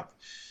the ramp.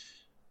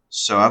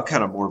 So I'm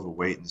kind of more of a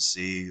wait and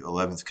see,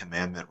 11th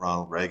Commandment,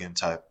 Ronald Reagan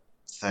type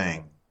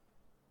thing.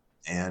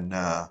 And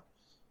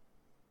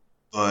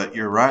but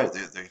you're right,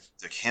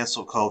 the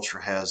cancel culture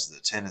has the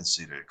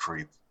tendency to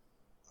creep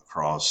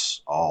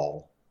across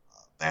all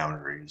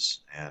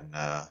boundaries, and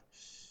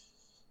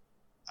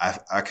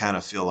I kind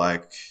of feel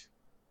like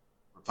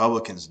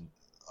Republicans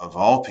of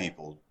all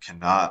people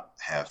cannot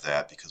have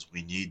that because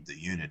we need the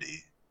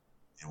unity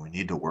and we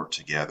need to work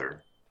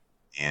together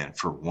and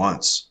for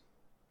once,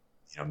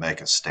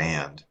 make a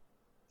stand,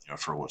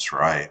 for what's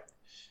right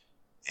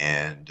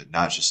and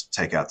not just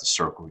take out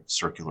the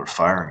circular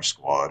firing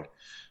squad,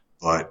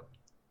 but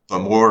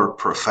more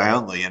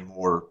profoundly and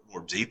more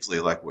deeply,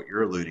 like what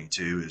you're alluding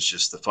to, is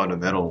just the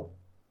fundamental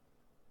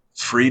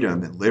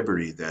freedom and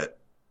liberty that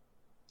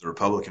the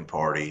Republican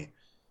Party,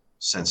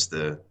 since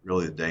the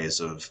days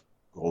of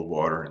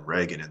Goldwater and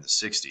Reagan in the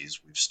 '60s,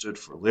 we've stood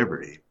for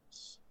liberty,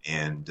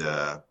 and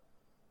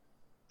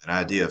an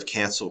idea of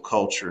cancel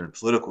culture and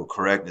political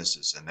correctness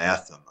is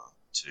anathema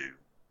to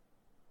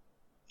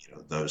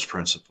those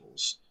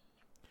principles.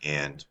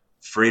 And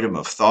freedom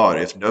of thought,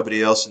 if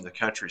nobody else in the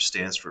country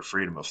stands for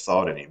freedom of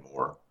thought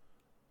anymore,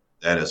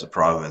 that is a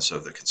province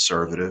of the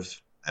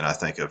conservative and I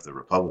think of the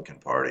Republican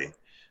Party,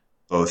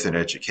 both in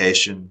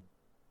education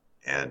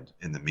and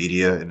in the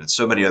media and in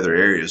so many other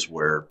areas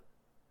where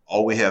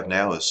all we have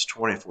now is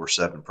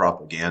 24/7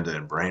 propaganda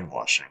and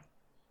brainwashing.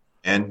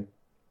 And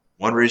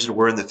one reason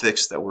we're in the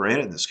fix that we're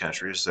in this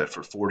country is that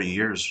for 40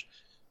 years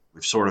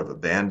we've sort of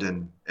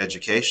abandoned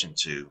education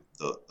to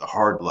the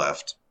hard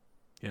left.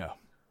 Yeah.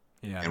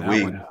 Yeah. And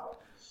That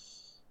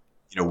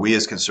one. we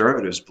as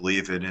conservatives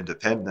believe in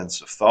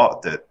independence of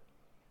thought, that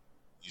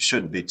you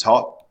shouldn't be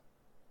taught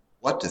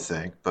what to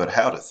think, but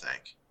how to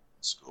think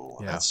in school.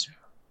 And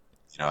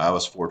Yeah. I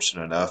was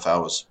fortunate enough, I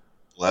was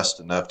blessed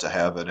enough to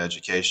have an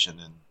education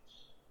in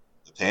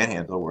the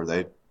Panhandle where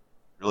they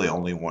really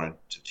only wanted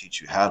to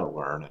teach you how to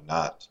learn and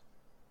not,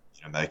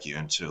 make you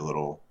into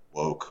little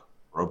woke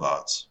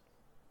robots.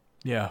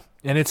 Yeah.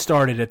 And it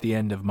started at the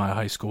end of my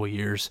high school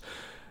years.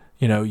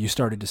 You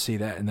started to see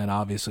that. And then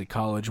obviously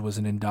college was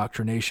an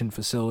indoctrination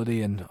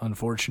facility. And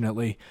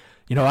unfortunately,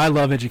 I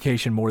love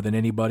education more than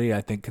anybody. I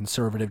think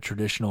conservative,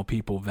 traditional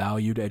people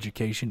valued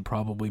education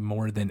probably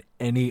more than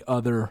any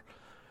other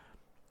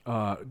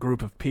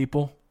group of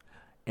people.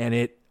 And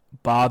it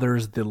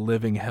bothers the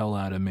living hell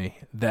out of me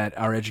that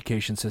our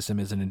education system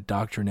is an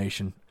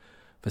indoctrination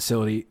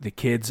facility. The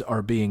kids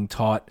are being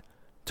taught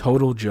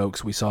total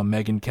jokes. We saw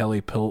Megyn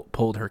Kelly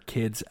pulled her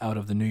kids out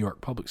of the New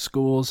York public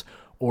schools,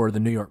 or the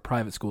New York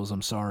private schools,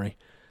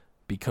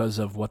 because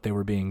of what they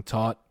were being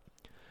taught.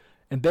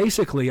 And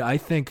basically, I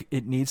think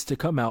it needs to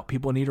come out.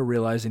 People need to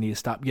realize they need to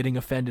stop getting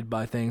offended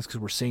by things, because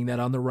we're seeing that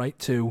on the right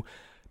too.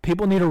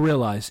 People need to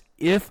realize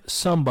if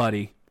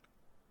somebody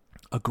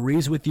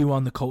agrees with you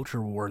on the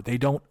culture war, they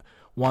don't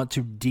want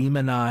to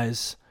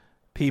demonize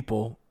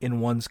people in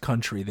one's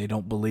country. They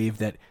don't believe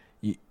that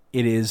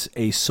it is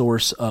a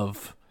source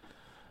of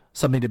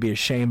something to be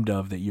ashamed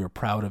of, that you're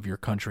proud of your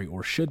country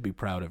or should be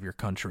proud of your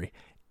country.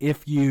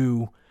 If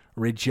you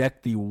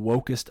reject the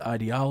wokest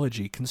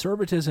ideology,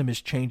 conservatism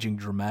is changing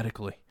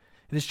dramatically.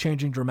 It is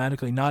changing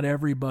dramatically. Not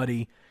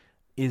everybody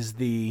is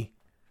the,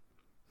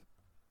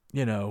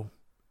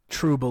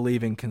 true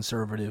believing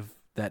conservative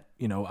that,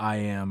 I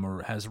am,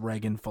 or has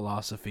Reagan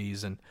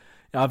philosophies. And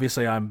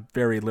obviously I'm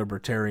very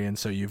libertarian,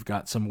 so you've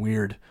got some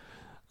weird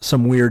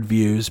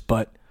views,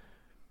 but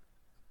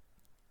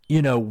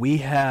we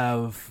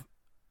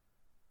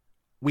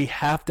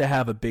have to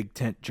have a big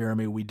tent,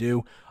 Jeremy. We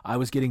do. I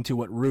was getting to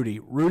what Rudy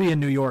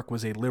in New York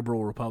was a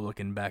liberal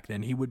Republican back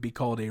then. He would be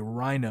called a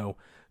rhino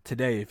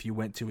today if you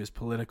went to his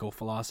political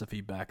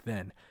philosophy back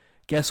then.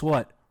 Guess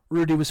what?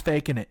 Rudy was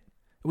faking it.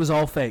 It was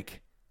all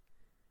fake.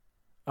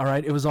 All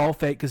right? It was all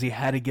fake because he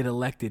had to get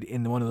elected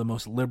in one of the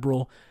most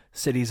liberal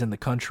cities in the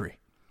country.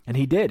 And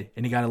he did,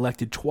 and he got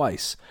elected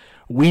twice.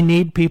 We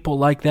need people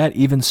like that.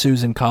 Even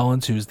Susan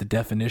Collins, who's the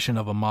definition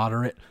of a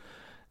moderate,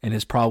 and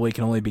is probably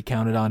can only be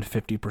counted on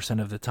 50%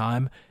 of the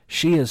time,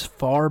 she is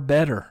far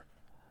better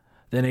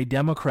than a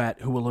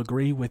Democrat who will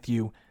agree with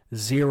you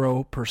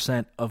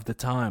 0% of the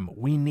time.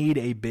 We need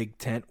a big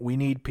tent. We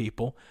need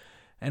people.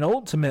 And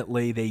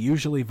ultimately, they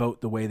usually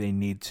vote the way they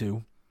need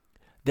to.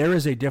 There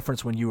is a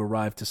difference when you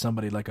arrive to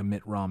somebody like a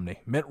Mitt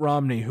Romney. Mitt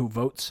Romney, who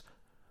votes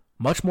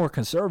much more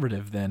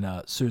conservative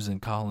than Susan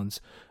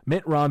Collins.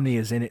 Mitt Romney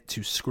is in it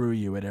to screw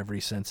you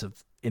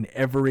in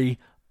every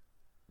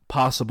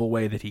possible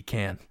way that he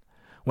can.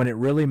 When it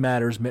really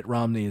matters, Mitt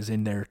Romney is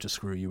in there to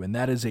screw you, and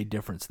that is a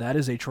difference. That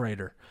is a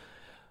traitor.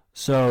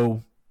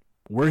 So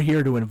we're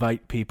here to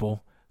invite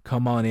people.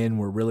 Come on in.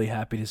 We're really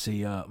happy to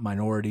see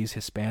minorities,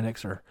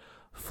 Hispanics are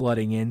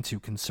flooding into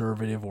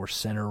conservative or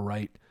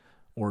center-right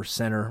or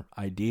center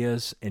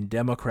ideas, and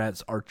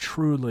Democrats are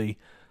truly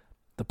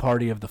the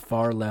party of the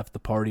far left, the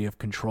party of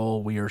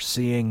control. We are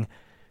seeing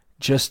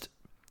just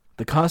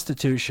the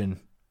Constitution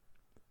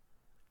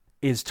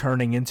is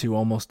turning into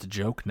almost a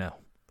joke now.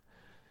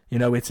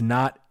 It's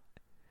not,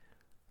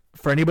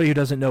 for anybody who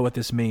doesn't know what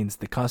this means,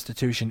 the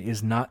Constitution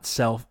is not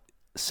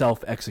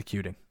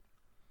self-executing.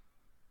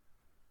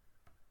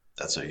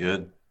 It's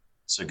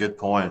a good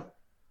point.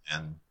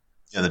 And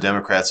the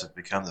Democrats have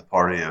become the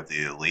party of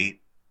the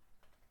elite,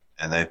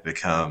 and they've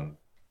become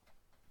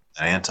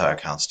an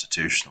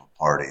anti-constitutional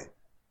party.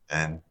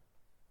 And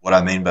what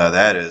I mean by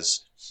that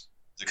is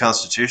the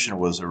Constitution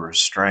was a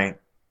restraint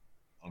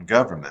on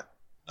government,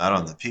 not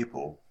on the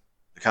people.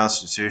 The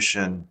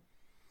Constitution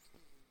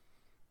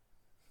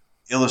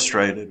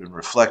illustrated and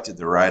reflected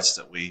the rights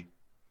that we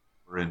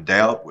were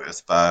endowed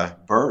with by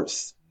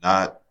birth,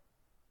 not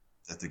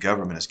that the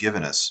government has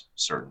given us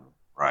certain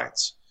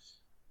rights.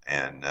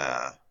 And,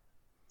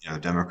 the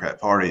Democrat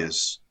Party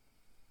has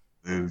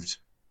moved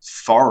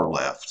far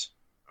left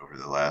over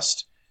the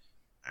last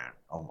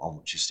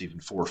just even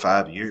 4 or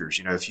 5 years.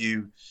 If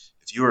you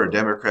were a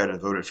Democrat and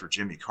voted for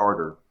Jimmy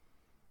Carter,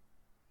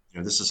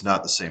 this is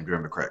not the same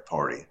Democrat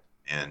Party.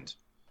 And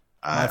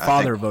my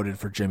father voted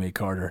for Jimmy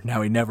Carter.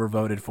 Now, he never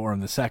voted for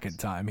him the second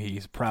time.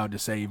 He's proud to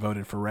say he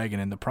voted for Reagan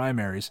in the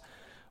primaries.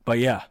 But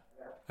yeah,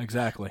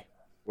 exactly.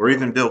 Or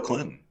even Bill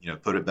Clinton,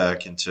 put it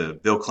back into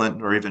Bill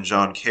Clinton or even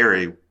John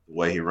Kerry, the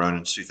way he ran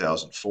in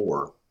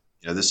 2004.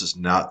 This is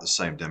not the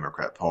same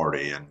Democrat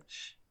Party. And,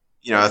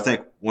 I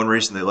think one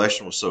reason the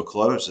election was so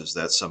close is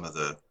that some of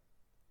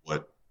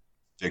what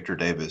Victor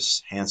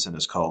Davis Hanson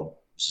has called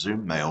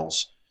Zoom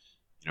males,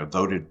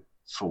 voted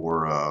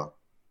for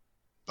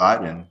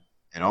Biden,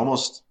 and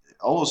almost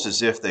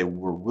as if they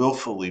were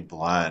willfully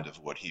blind of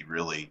what he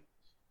really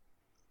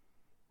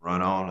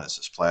run on as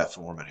his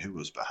platform and who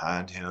was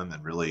behind him.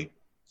 And really,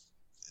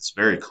 it's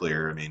very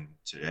clear. I mean,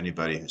 to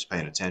anybody who's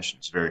paying attention,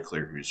 it's very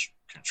clear who's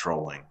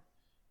controlling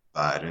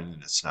Biden,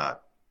 and it's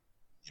not,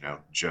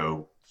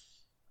 Joe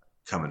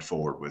coming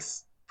forward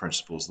with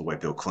principles the way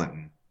Bill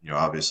Clinton,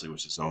 obviously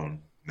was his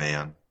own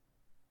man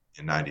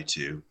in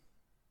 '92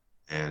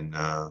 and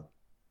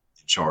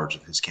in charge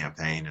of his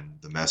campaign and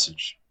the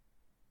message.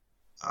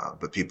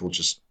 But people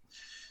just,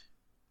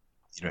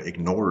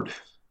 ignored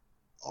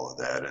all of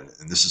that. And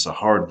this is a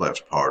hard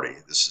left party.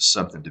 This is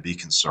something to be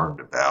concerned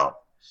about.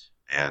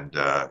 And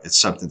it's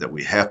something that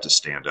we have to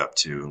stand up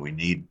to. And we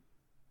need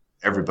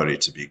everybody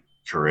to be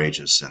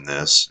courageous in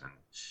this and,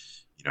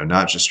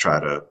 not just try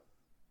to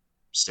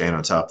stand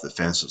on top of the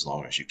fence as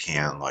long as you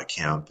can, like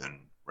Kemp and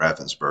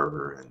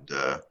Raffensperger and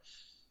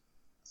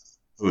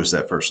who is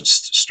that person?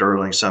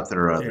 Sterling something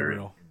or other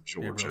in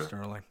Georgia. Gabriel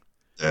Sterling.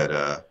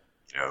 That,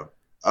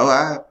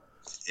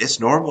 it's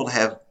normal to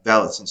have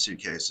ballots in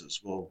suitcases.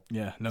 Well,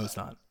 yeah, no, it's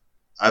not.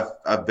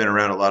 I've been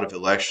around a lot of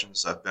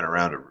elections. I've been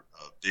around a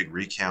big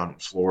recount in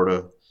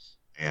Florida,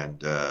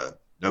 and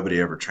nobody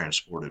ever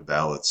transported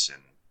ballots in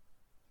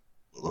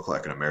what looked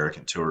like an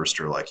American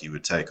Tourister like you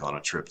would take on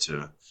a trip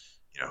to,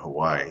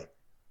 Hawaii.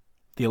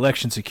 The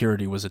election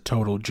security was a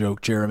total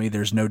joke, Jeremy.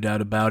 There's no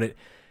doubt about it.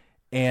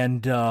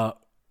 And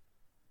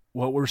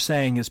what we're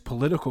saying is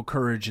political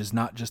courage is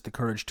not just the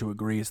courage to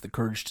agree, it's the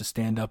courage to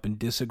stand up and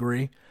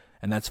disagree,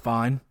 and that's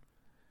fine.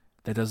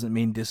 That doesn't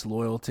mean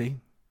disloyalty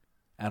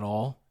at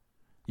all.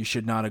 You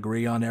should not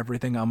agree on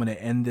everything. I'm going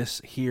to end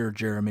this here,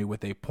 Jeremy,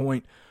 with a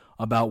point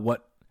about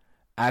what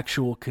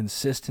actual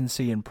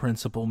consistency and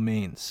principle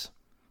means.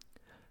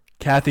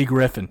 Kathy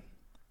Griffin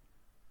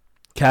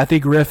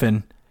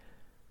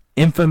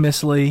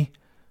infamously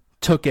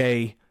took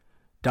a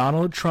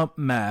Donald Trump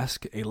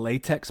mask, a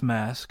latex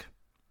mask.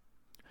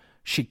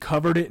 She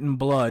covered it in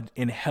blood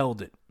and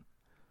held it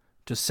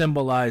to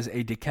symbolize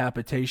a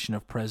decapitation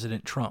of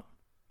President Trump.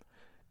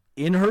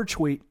 In her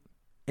tweet,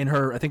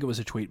 I think it was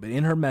a tweet, but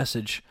in her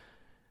message,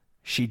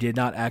 she did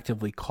not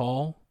actively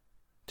call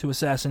to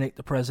assassinate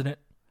the president,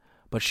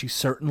 but she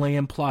certainly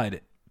implied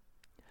it.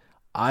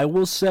 I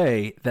will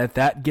say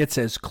that gets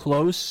as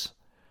close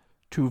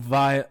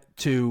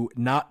to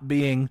not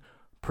being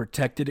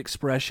protected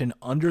expression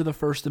under the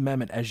First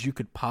Amendment as you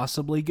could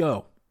possibly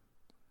go.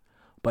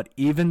 But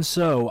even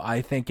so,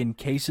 I think in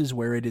cases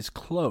where it is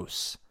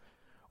close,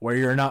 where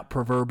you're not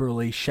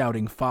proverbially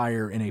shouting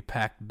fire in a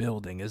packed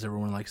building, as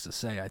everyone likes to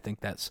say, I think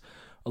that's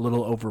a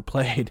little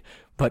overplayed,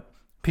 but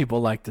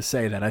people like to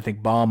say that. I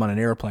think bomb on an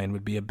airplane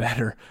would be a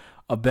better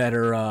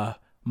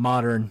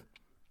modern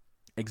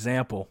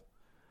example.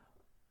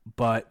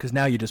 But because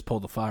now you just pull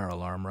the fire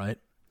alarm, right?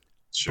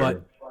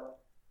 Sure. But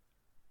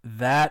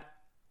that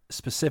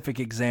specific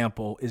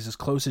example is as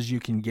close as you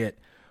can get.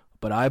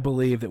 But I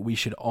believe that we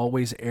should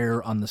always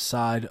err on the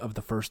side of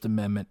the First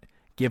Amendment,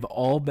 give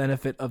all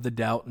benefit of the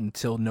doubt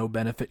until no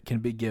benefit can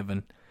be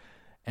given.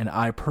 And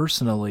I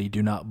personally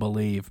do not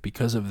believe,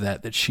 because of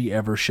that she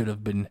ever should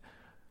have been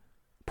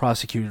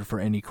prosecuted for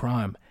any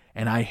crime.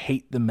 And I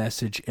hate the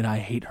message, and I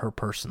hate her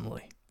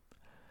personally.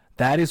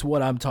 That is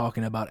what I'm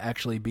talking about,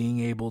 actually being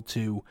able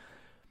to,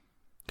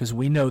 Because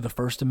we know the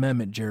First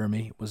Amendment,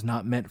 Jeremy, was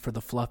not meant for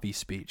the fluffy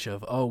speech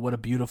of, oh, what a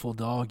beautiful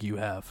dog you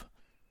have.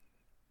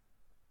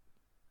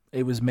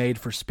 It was made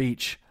for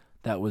speech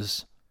that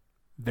was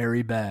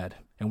very bad.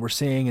 And we're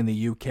seeing in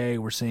the UK,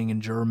 we're seeing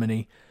in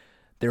Germany,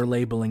 they're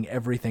labeling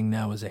everything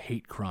now as a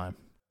hate crime.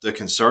 The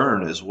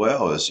concern as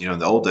well is, in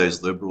the old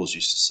days, liberals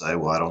used to say,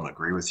 well, I don't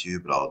agree with you,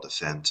 but I'll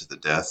defend to the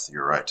death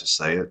your right to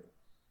say it.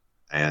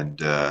 And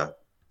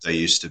they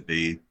used to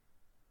be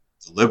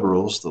the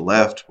liberals, the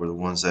left, were the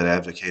ones that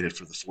advocated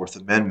for the Fourth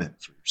Amendment,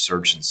 for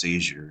search and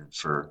seizure, and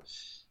for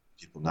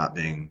people not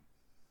being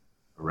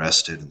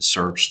arrested and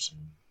searched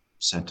and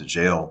sent to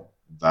jail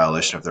in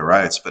violation of their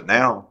rights. But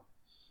now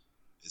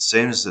it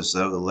seems as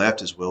though the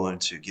left is willing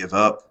to give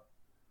up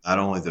not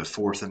only the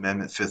Fourth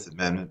Amendment, Fifth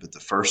Amendment, but the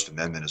First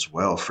Amendment as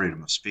well,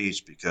 freedom of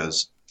speech,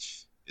 because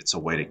it's a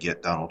way to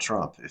get Donald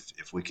Trump.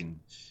 If we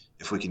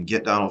can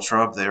get Donald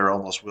Trump, they are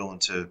almost willing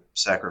to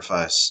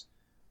sacrifice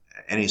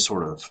any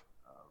sort of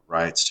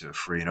rights to a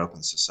free and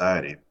open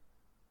society.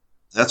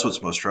 That's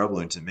what's most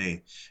troubling to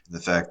me, and the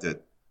fact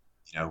that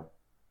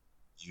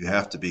you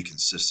have to be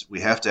consistent. We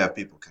have to have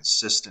people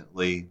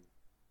consistently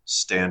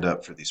stand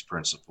up for these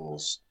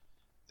principles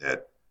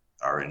that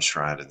are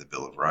enshrined in the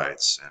Bill of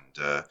Rights,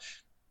 and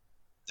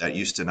that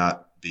used to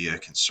not be a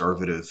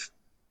conservative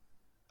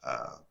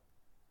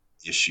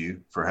issue,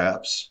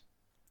 perhaps.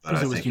 But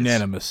because it was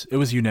unanimous. It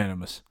was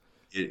unanimous.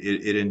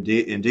 It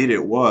indeed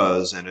it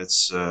was, and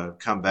it's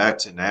come back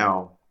to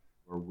now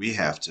where we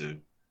have to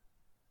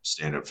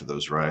stand up for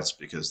those rights,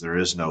 because there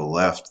is no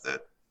left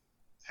that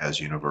has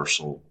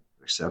universal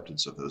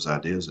acceptance of those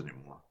ideas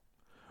anymore.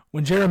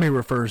 When Jeremy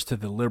refers to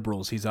the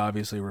liberals, he's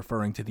obviously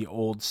referring to the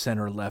old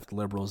center-left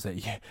liberals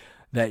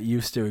that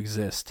used to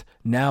exist.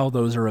 Now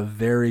those are a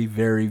very,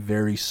 very,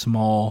 very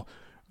small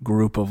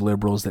group of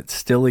liberals that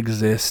still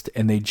exist,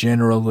 and they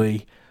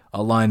generally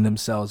align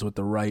themselves with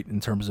the right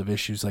in terms of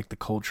issues like the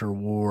culture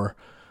war,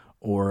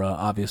 or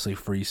obviously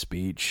free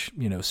speech,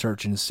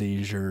 search and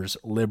seizures,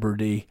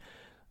 liberty.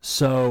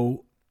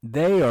 So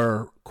they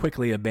are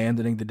quickly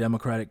abandoning the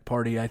Democratic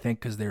Party, I think,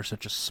 because they're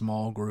such a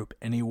small group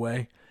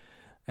anyway,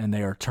 and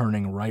they are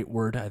turning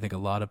rightward. I think a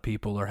lot of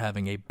people are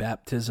having a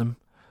baptism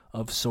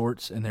of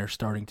sorts, and they're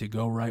starting to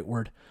go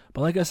rightward.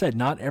 But like I said,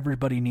 not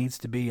everybody needs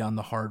to be on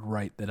the hard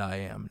right that I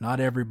am. Not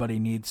everybody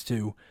needs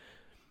to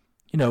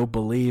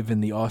believe in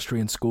the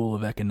Austrian School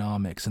of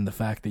Economics and the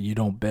fact that you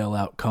don't bail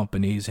out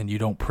companies and you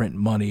don't print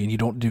money and you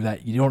don't do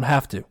that. You don't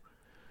have to.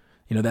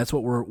 That's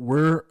what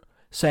we're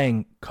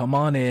saying. Come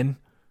on in.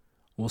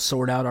 We'll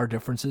sort out our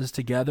differences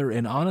together.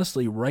 And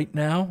honestly, right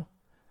now,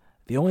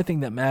 the only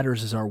thing that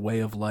matters is our way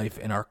of life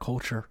and our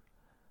culture.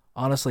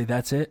 Honestly,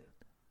 that's it.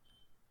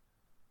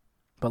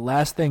 But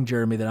last thing,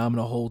 Jeremy, that I'm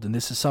going to hold, and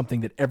this is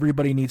something that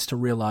everybody needs to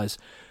realize,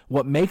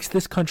 what makes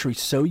this country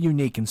so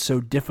unique and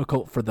so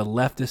difficult for the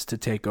leftists to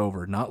take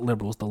over, not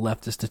liberals, the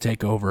leftists to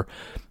take over,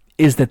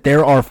 is that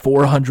there are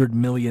 400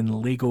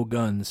 million legal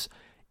guns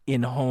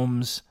in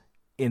homes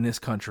in this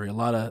country. A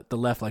lot of the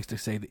left likes to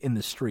say in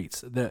the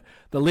streets. The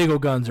legal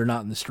guns are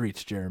not in the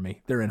streets,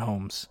 Jeremy. They're in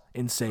homes,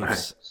 in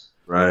safes.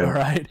 Right. All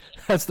right?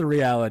 That's the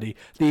reality.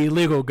 The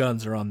illegal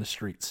guns are on the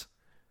streets.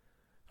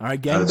 All right,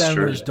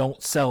 gangbangers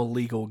don't sell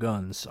legal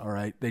guns, all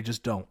right? They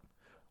just don't.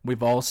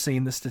 We've all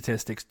seen the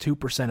statistics.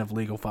 2% of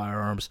legal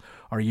firearms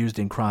are used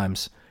in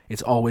crimes.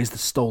 It's always the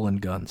stolen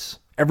guns,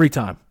 every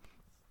time.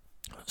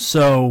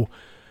 So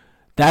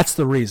that's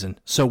the reason.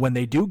 So when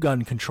they do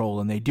gun control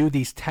and they do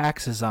these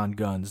taxes on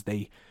guns,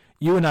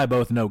 you and I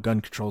both know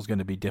gun control is going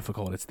to be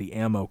difficult. It's the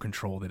ammo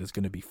control that is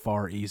going to be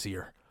far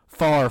easier.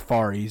 Far,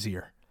 far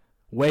easier.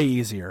 Way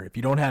easier. If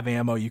you don't have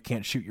ammo, you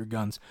can't shoot your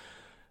guns.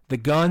 The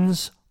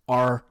guns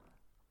are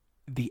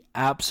the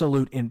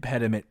absolute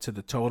impediment to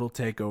the total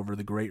takeover,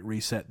 the Great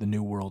Reset, the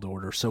New World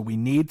Order. So we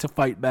need to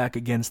fight back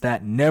against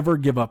that. Never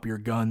give up your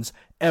guns,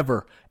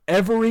 ever.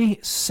 Every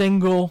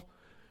single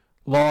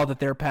law that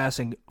they're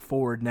passing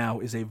forward now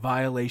is a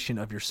violation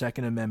of your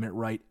Second Amendment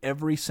right.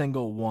 Every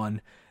single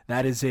one.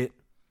 That is it.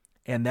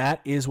 And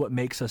that is what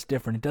makes us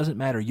different. It doesn't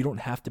matter. You don't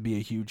have to be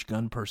a huge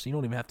gun person. You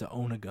don't even have to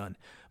own a gun.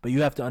 But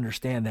you have to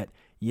understand that,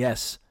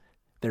 yes,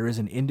 there is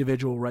an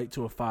individual right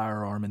to a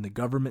firearm, and the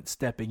government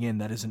stepping in,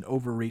 that is an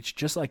overreach,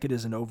 just like it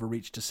is an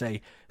overreach to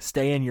say,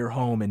 stay in your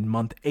home in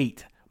month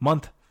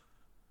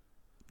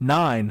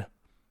 9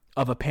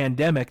 of a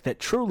pandemic that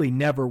truly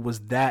never was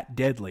that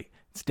deadly.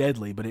 It's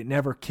deadly, but it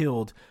never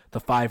killed the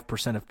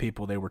 5% of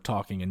people they were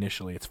talking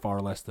initially. It's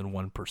far less than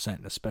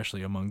 1%,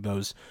 especially among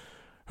those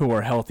who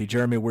are healthy.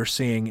 Jeremy, we're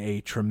seeing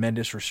a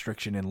tremendous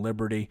restriction in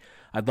liberty.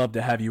 I'd love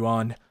to have you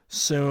on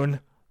soon.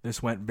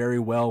 This went very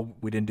well.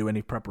 We didn't do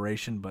any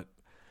preparation, but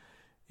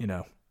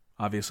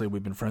obviously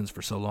we've been friends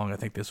for so long. I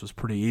think this was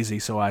pretty easy.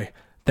 So I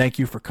thank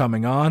you for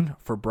coming on.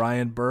 For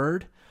Brian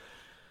Bird.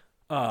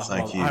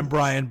 Thank you. I'm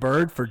Brian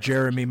Bird for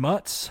Jeremy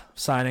Mutz,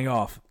 signing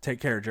off. Take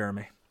care,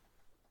 Jeremy.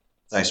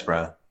 Thanks,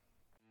 Brian.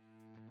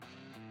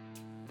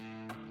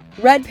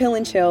 Red Pill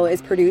and Chill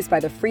is produced by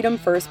the Freedom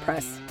First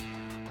Press.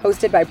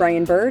 Hosted by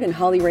Brian Bird and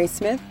Holly Ray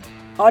Smith.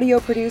 Audio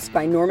produced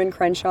by Norman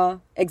Crenshaw.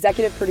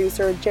 Executive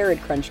producer Jared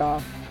Crenshaw.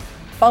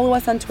 follow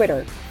us on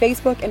Twitter,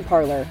 Facebook, and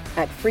Parler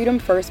at Freedom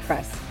First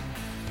Press.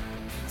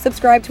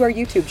 Subscribe to our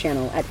YouTube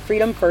channel at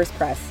Freedom First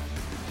Press.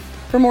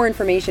 For more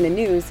information and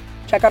news,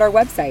 check out our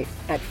website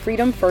at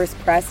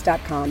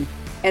freedomfirstpress.com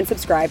and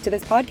subscribe to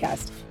this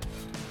podcast.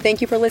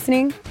 Thank you for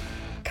listening.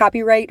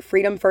 Copyright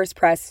Freedom First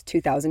Press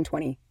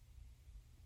 2020.